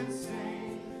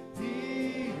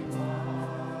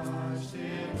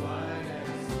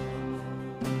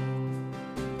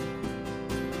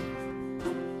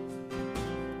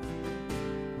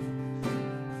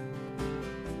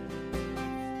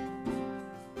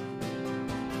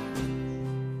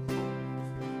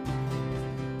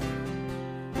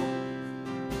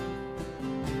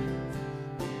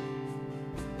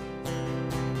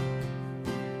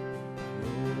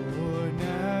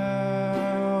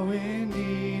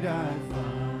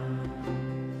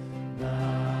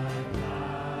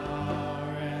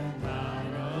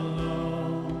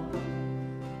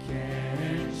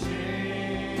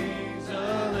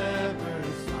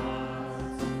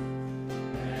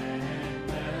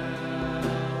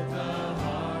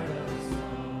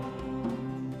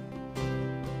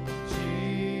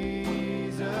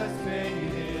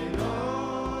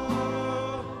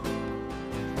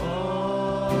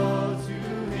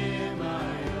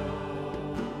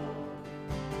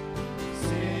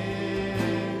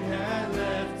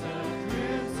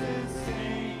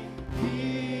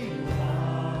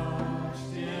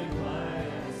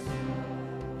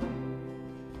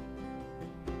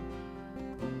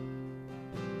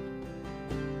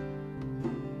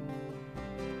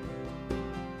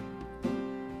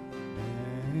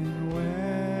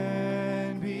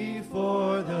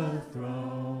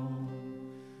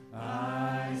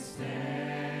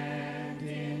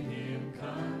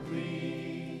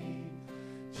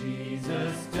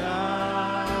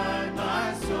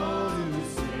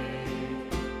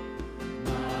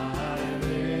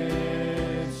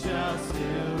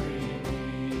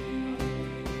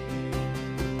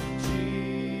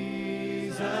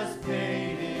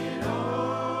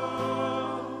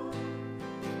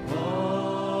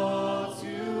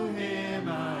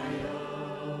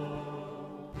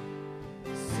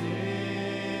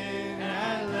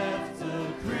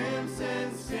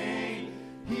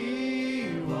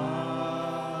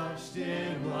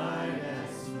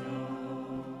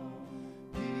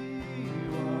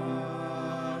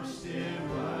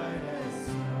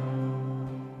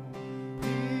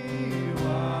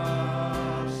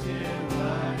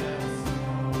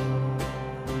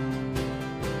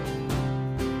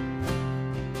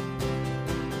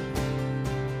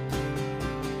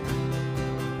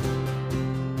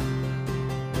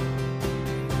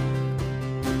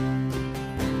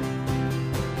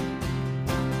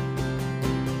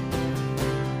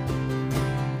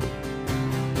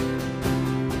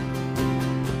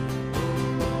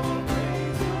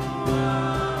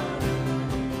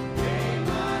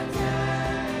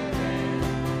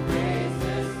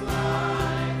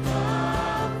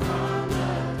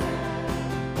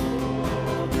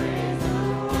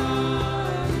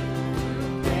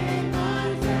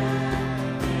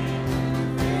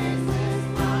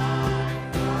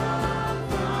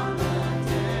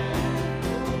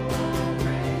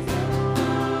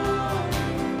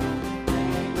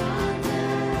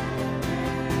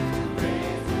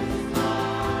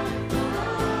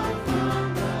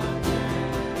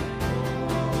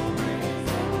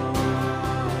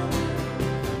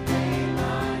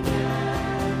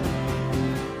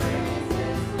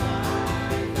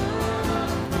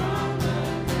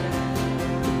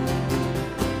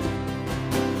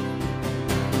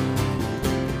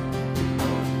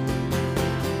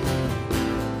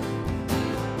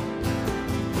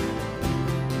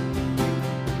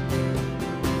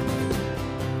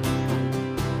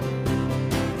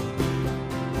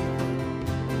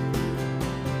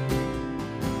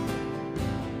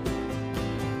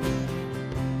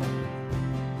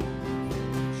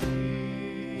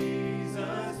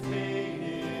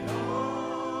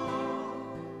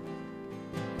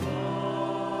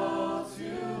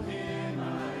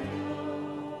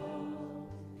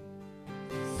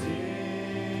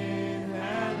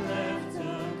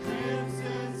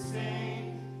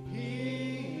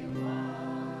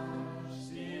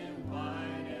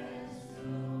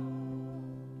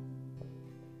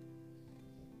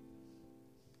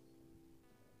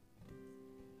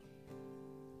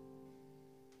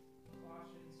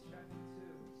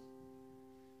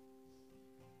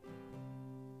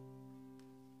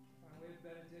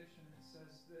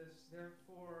this,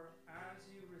 therefore, as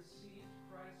you received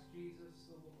Christ Jesus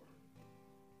the Lord.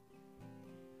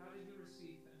 How did you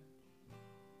receive him?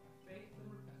 By faith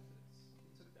and repentance.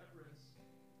 He took that risk.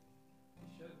 He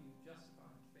showed you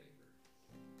justifying favor.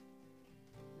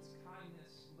 His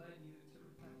kindness led you to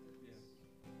repentance. Yes.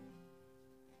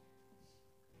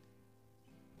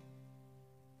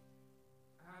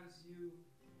 As you